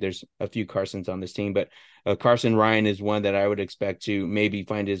 excuse me. There's a few Carsons on this team, but Carson Ryan is one that I would expect to maybe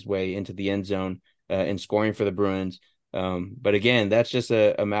find his way into the end zone and scoring for the Bruins. But again, that's just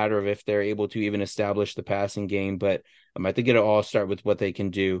a matter of if they're able to even establish the passing game. But I think it'll all start with what they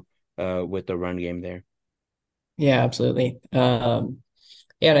can do with the run game there. Yeah, absolutely. Yeah,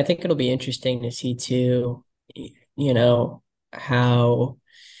 and I think it'll be interesting to see too, how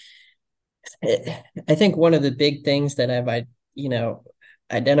I think one of the big things that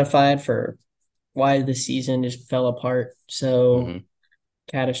identified for why the season just fell apart so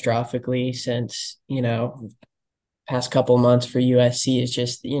Mm-hmm. catastrophically since, past couple months for USC is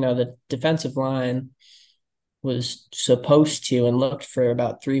just, the defensive line was supposed to and looked for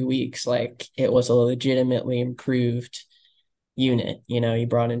about 3 weeks like it was a legitimately improved unit. You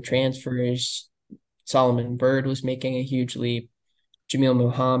brought in transfers. Solomon Byrd was making a huge leap. Jamil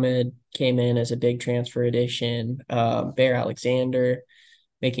Muhammad came in as a big transfer addition. Bear Alexander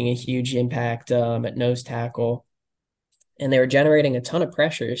making a huge impact at nose tackle. And they were generating a ton of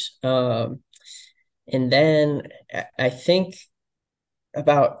pressures. And then I think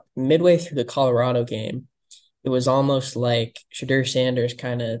about midway through the Colorado game, it was almost like Shadur Sanders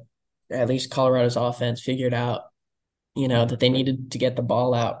kind of, at least Colorado's offense, figured out, that they needed to get the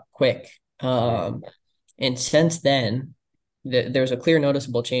ball out quick. And since then, there was a clear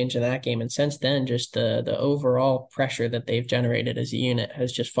noticeable change in that game. And since then, just the overall pressure that they've generated as a unit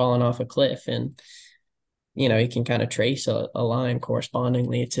has just fallen off a cliff. And, you can kind of trace a line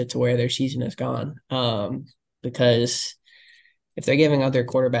correspondingly to where their season has gone. Because if they're giving other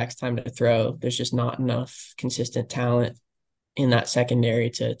quarterbacks time to throw, there's just not enough consistent talent in that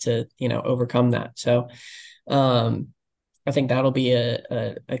secondary to overcome that. So I think that'll be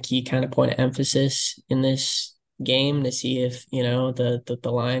a key kind of point of emphasis in this game to see if, the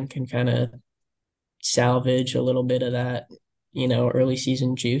line can kind of salvage a little bit of that, early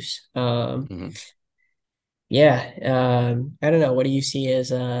season juice. Mm-hmm. Yeah. I don't know. What do you see as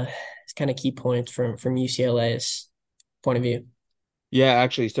kind of key points from UCLA's point of view? Yeah,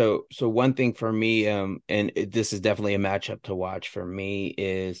 actually, so one thing for me, this is definitely a matchup to watch for me,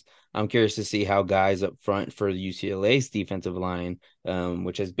 is I'm curious to see how guys up front for UCLA's defensive line,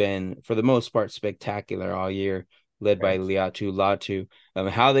 which has been for the most part spectacular all year, led by Right. Liatu Latu,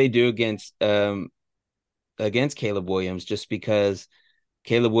 how they do against Caleb Williams, just because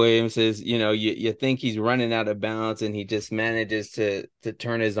Caleb Williams is, you think he's running out of bounds and he just manages to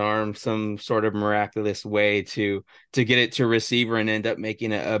turn his arm some sort of miraculous way to get it to receiver and end up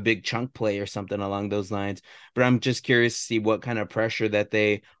making a big chunk play or something along those lines. But I'm just curious to see what kind of pressure that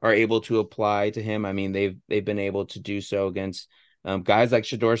they are able to apply to him. I mean, they've been able to do so against guys like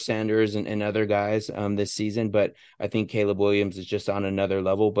Shador Sanders and other guys this season, but I think Caleb Williams is just on another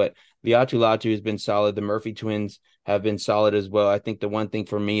level. But Liatu Latu has been solid. The Murphy twins have been solid as well. I think the one thing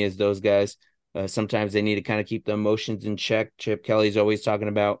for me is those guys, sometimes they need to kind of keep the emotions in check. Chip Kelly's always talking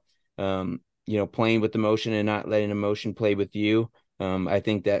about, playing with emotion and not letting emotion play with you. I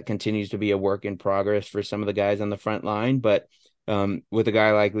think that continues to be a work in progress for some of the guys on the front line. But with a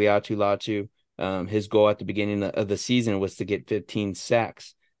guy like Liatu Latu, his goal at the beginning of the season was to get 15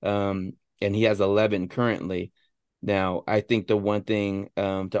 sacks, and he has 11 currently. Now, I think the one thing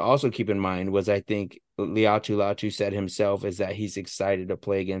to also keep in mind was I think Liatu Latu said himself is that he's excited to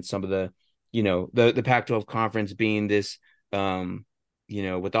play against some of the Pac-12 conference being this,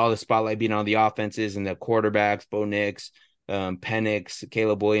 with all the spotlight being on the offenses and the quarterbacks, Bo Nix, Penix,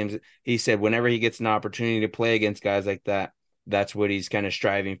 Caleb Williams. He said whenever he gets an opportunity to play against guys like that, that's what he's kind of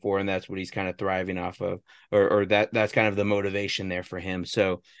striving for, and that's what he's kind of thriving off of, or that's kind of the motivation there for him.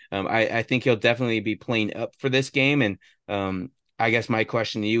 So I think he'll definitely be playing up for this game. And I guess my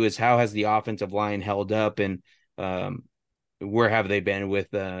question to you is, how has the offensive line held up, and where have they been with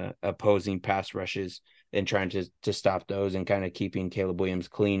opposing pass rushes and trying to stop those and kind of keeping Caleb Williams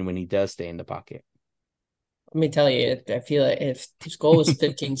clean when he does stay in the pocket? Let me tell you, I feel like if his goal was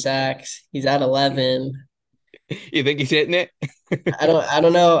 15 sacks, he's at 11. You think he's hitting it? I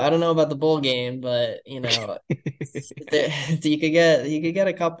don't know about the bowl game, but you could get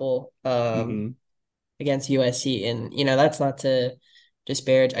a couple Mm-hmm. against USC, and that's not to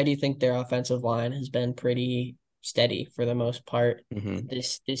disparage. I do think their offensive line has been pretty steady for the most part Mm-hmm.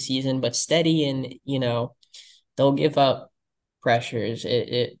 this season, but steady, and they'll give up pressures.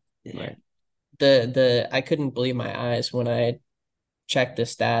 Right. The I couldn't believe my eyes when I checked the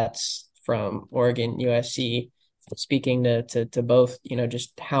stats from Oregon USC, speaking to both,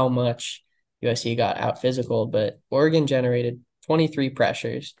 just how much USC got out physical, but Oregon generated 23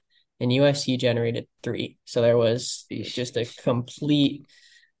 pressures and USC generated 3. So there was Eesh. just a complete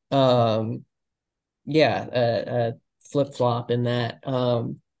um a flip-flop in that.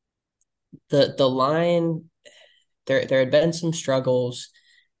 The line, there had been some struggles.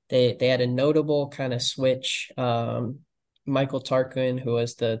 They had a notable kind of switch. Michael Tarquin, who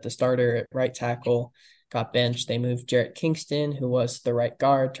was the starter at right tackle, got benched. They moved Jarrett Kingston, who was the right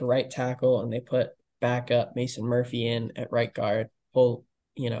guard, to right tackle, and they put backup Mason Murphy in at right guard. Full,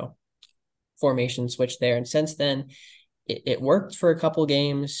 formation switch there. And since then, it worked for a couple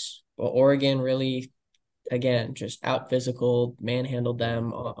games. But Oregon really, again, just out physical, manhandled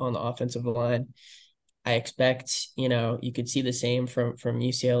them on the offensive line. I expect, you could see the same from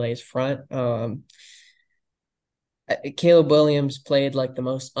UCLA's front. Caleb Williams played like the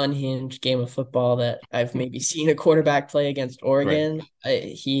most unhinged game of football that I've maybe seen a quarterback play against Right. Oregon.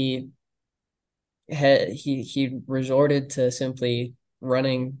 He resorted to simply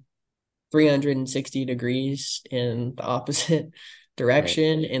running 360 degrees in the opposite Right.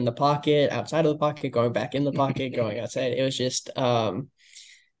 direction, in the pocket, outside of the pocket, going back in the pocket, going outside. It was just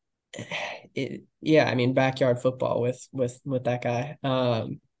yeah, I mean, backyard football with that guy.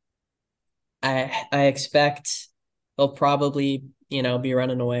 I expect he'll probably, be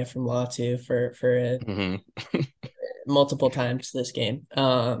running away from Latu for Mm-hmm. multiple times this game.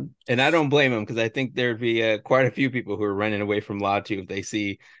 And I don't blame him, because I think there'd be quite a few people who are running away from Latu if they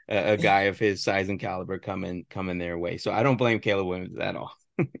see a guy of his size and caliber coming their way. So I don't blame Caleb Williams at all.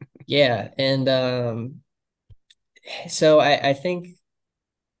 yeah, and so I think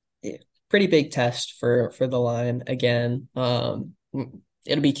pretty big test for the line again.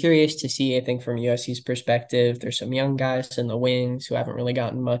 It'll be curious to see, I think, from USC's perspective. There's some young guys in the wings who haven't really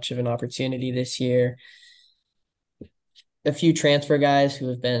gotten much of an opportunity this year. A few transfer guys who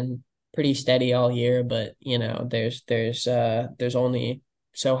have been pretty steady all year, but there's only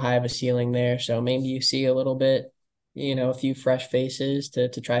so high of a ceiling there. So maybe you see a little bit, a few fresh faces to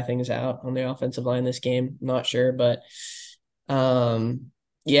try things out on the offensive line this game. Not sure, but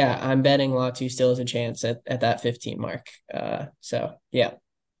yeah, I'm betting Latu still has a chance at that 15 mark. So yeah.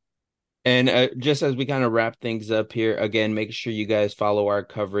 And just as we kind of wrap things up here, again, make sure you guys follow our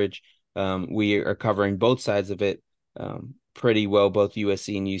coverage. We are covering both sides of it pretty well, both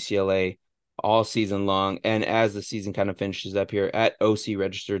USC and UCLA, all season long. And as the season kind of finishes up here at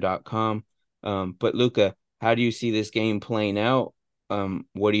ocregister.com. But Luca, how do you see this game playing out?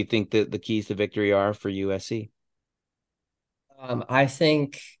 What do you think the keys to victory are for USC? I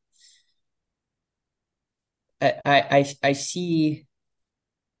think I see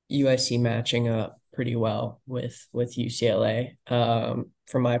USC matching up pretty well with UCLA.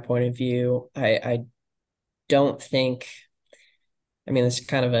 From my point of view, I don't think. I mean, it's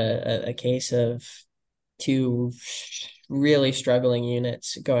kind of a case of two really struggling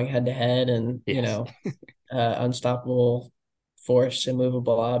units going head to head, and Yes. unstoppable force,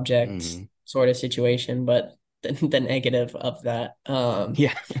 immovable object Hmm. sort of situation. But the negative of that,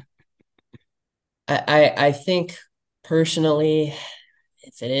 Yeah. I think personally,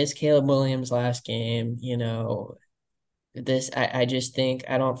 if it is Caleb Williams' last game, I just think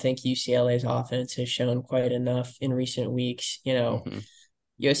I don't think UCLA's offense has shown quite enough in recent weeks. Hmm.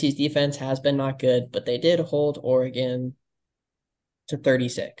 USC's defense has been not good, but they did hold Oregon to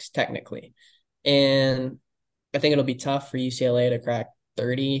 36 technically. And I think it'll be tough for UCLA to crack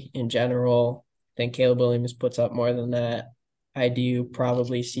 30 in general. I think Caleb Williams puts up more than that. I do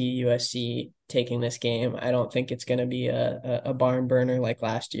probably see USC taking this game. I don't think it's going to be a barn burner like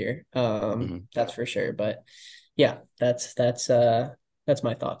last year. Hmm. That's for sure. But yeah, that's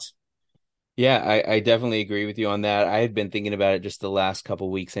my thoughts. Yeah, I definitely agree with you on that. I had been thinking about it just the last couple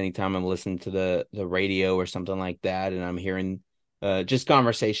of weeks. Anytime I'm listening to the radio or something like that, and I'm hearing just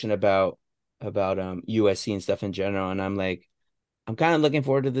conversation about USC and stuff in general, and I'm like, I'm kind of looking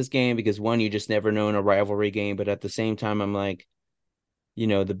forward to this game because one, you just never know in a rivalry game, but at the same time, I'm like,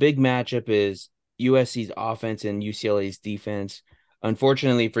 the big matchup is USC's offense and UCLA's defense.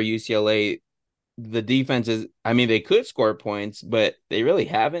 Unfortunately for UCLA, the defense is, I mean, they could score points, but they really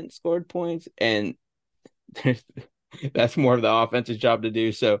haven't scored points. And that's more of the offensive job to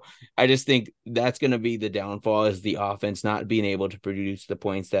do. So I just think that's going to be the downfall is the offense not being able to produce the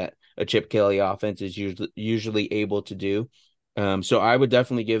points that a Chip Kelly offense is usually able to do. So I would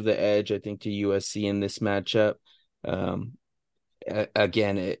definitely give the edge, I think, to USC in this matchup. Um,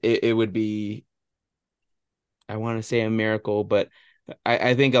 Again, it would be, I want to say a miracle, but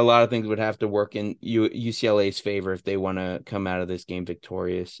I think a lot of things would have to work in UCLA's favor if they want to come out of this game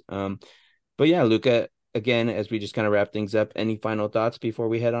victorious. But yeah, Luca, again, as we just kind of wrap things up, any final thoughts before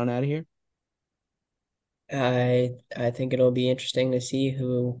we head on out of here? I think it'll be interesting to see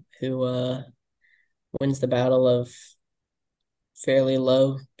who wins the battle of fairly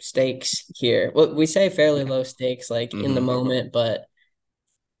low stakes here. Well, we say fairly Yeah. low stakes like in the Hmm. moment, but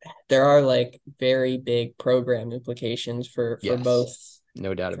there are like very big program implications for Yes, both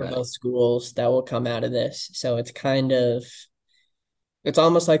no doubt for about it. both schools that will come out of this. So it's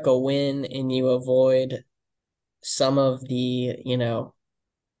almost like a win and you avoid some of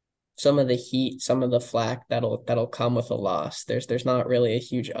some of the heat, some of the flack that'll come with a loss. There's not really a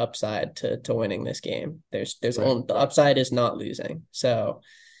huge upside to winning this game. There's Right. only the upside is not losing. So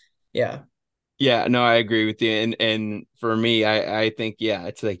yeah. Yeah, no, I agree with you. And for me, I think yeah,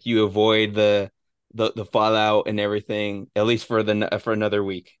 it's like you avoid the fallout and everything, at least for another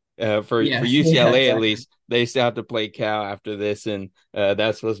week. For Yeah, yeah, UCLA at exactly. least, they still have to play Cal after this, and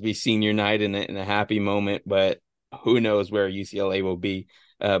that's supposed to be senior night in a happy moment. But who knows where UCLA will be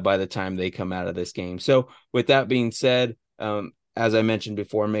by the time they come out of this game. So with that being said, as I mentioned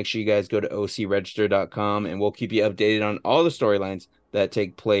before, make sure you guys go to ocregister.com and we'll keep you updated on all the storylines that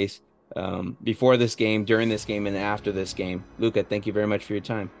take place before this game, during this game, and after this game. Luca, thank you very much for your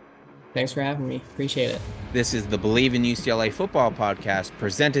time. Thanks for having me. Appreciate it. This is the Believe in UCLA Football podcast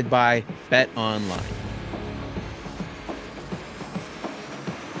presented by Bet Online.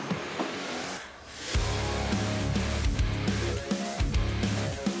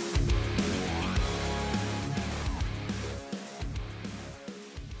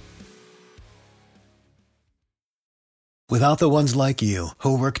 Without the ones like you,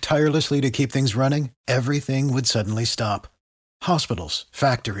 who work tirelessly to keep things running, everything would suddenly stop. Hospitals,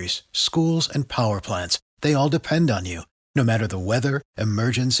 factories, schools, and power plants, they all depend on you. No matter the weather,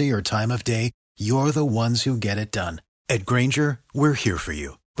 emergency, or time of day, you're the ones who get it done. At Granger, we're here for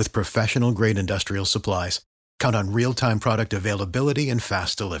you with professional-grade industrial supplies. Count on real-time product availability and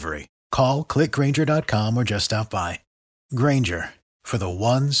fast delivery. Call, click Granger.com, or just stop by. Granger, for the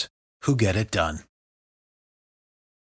ones who get it done.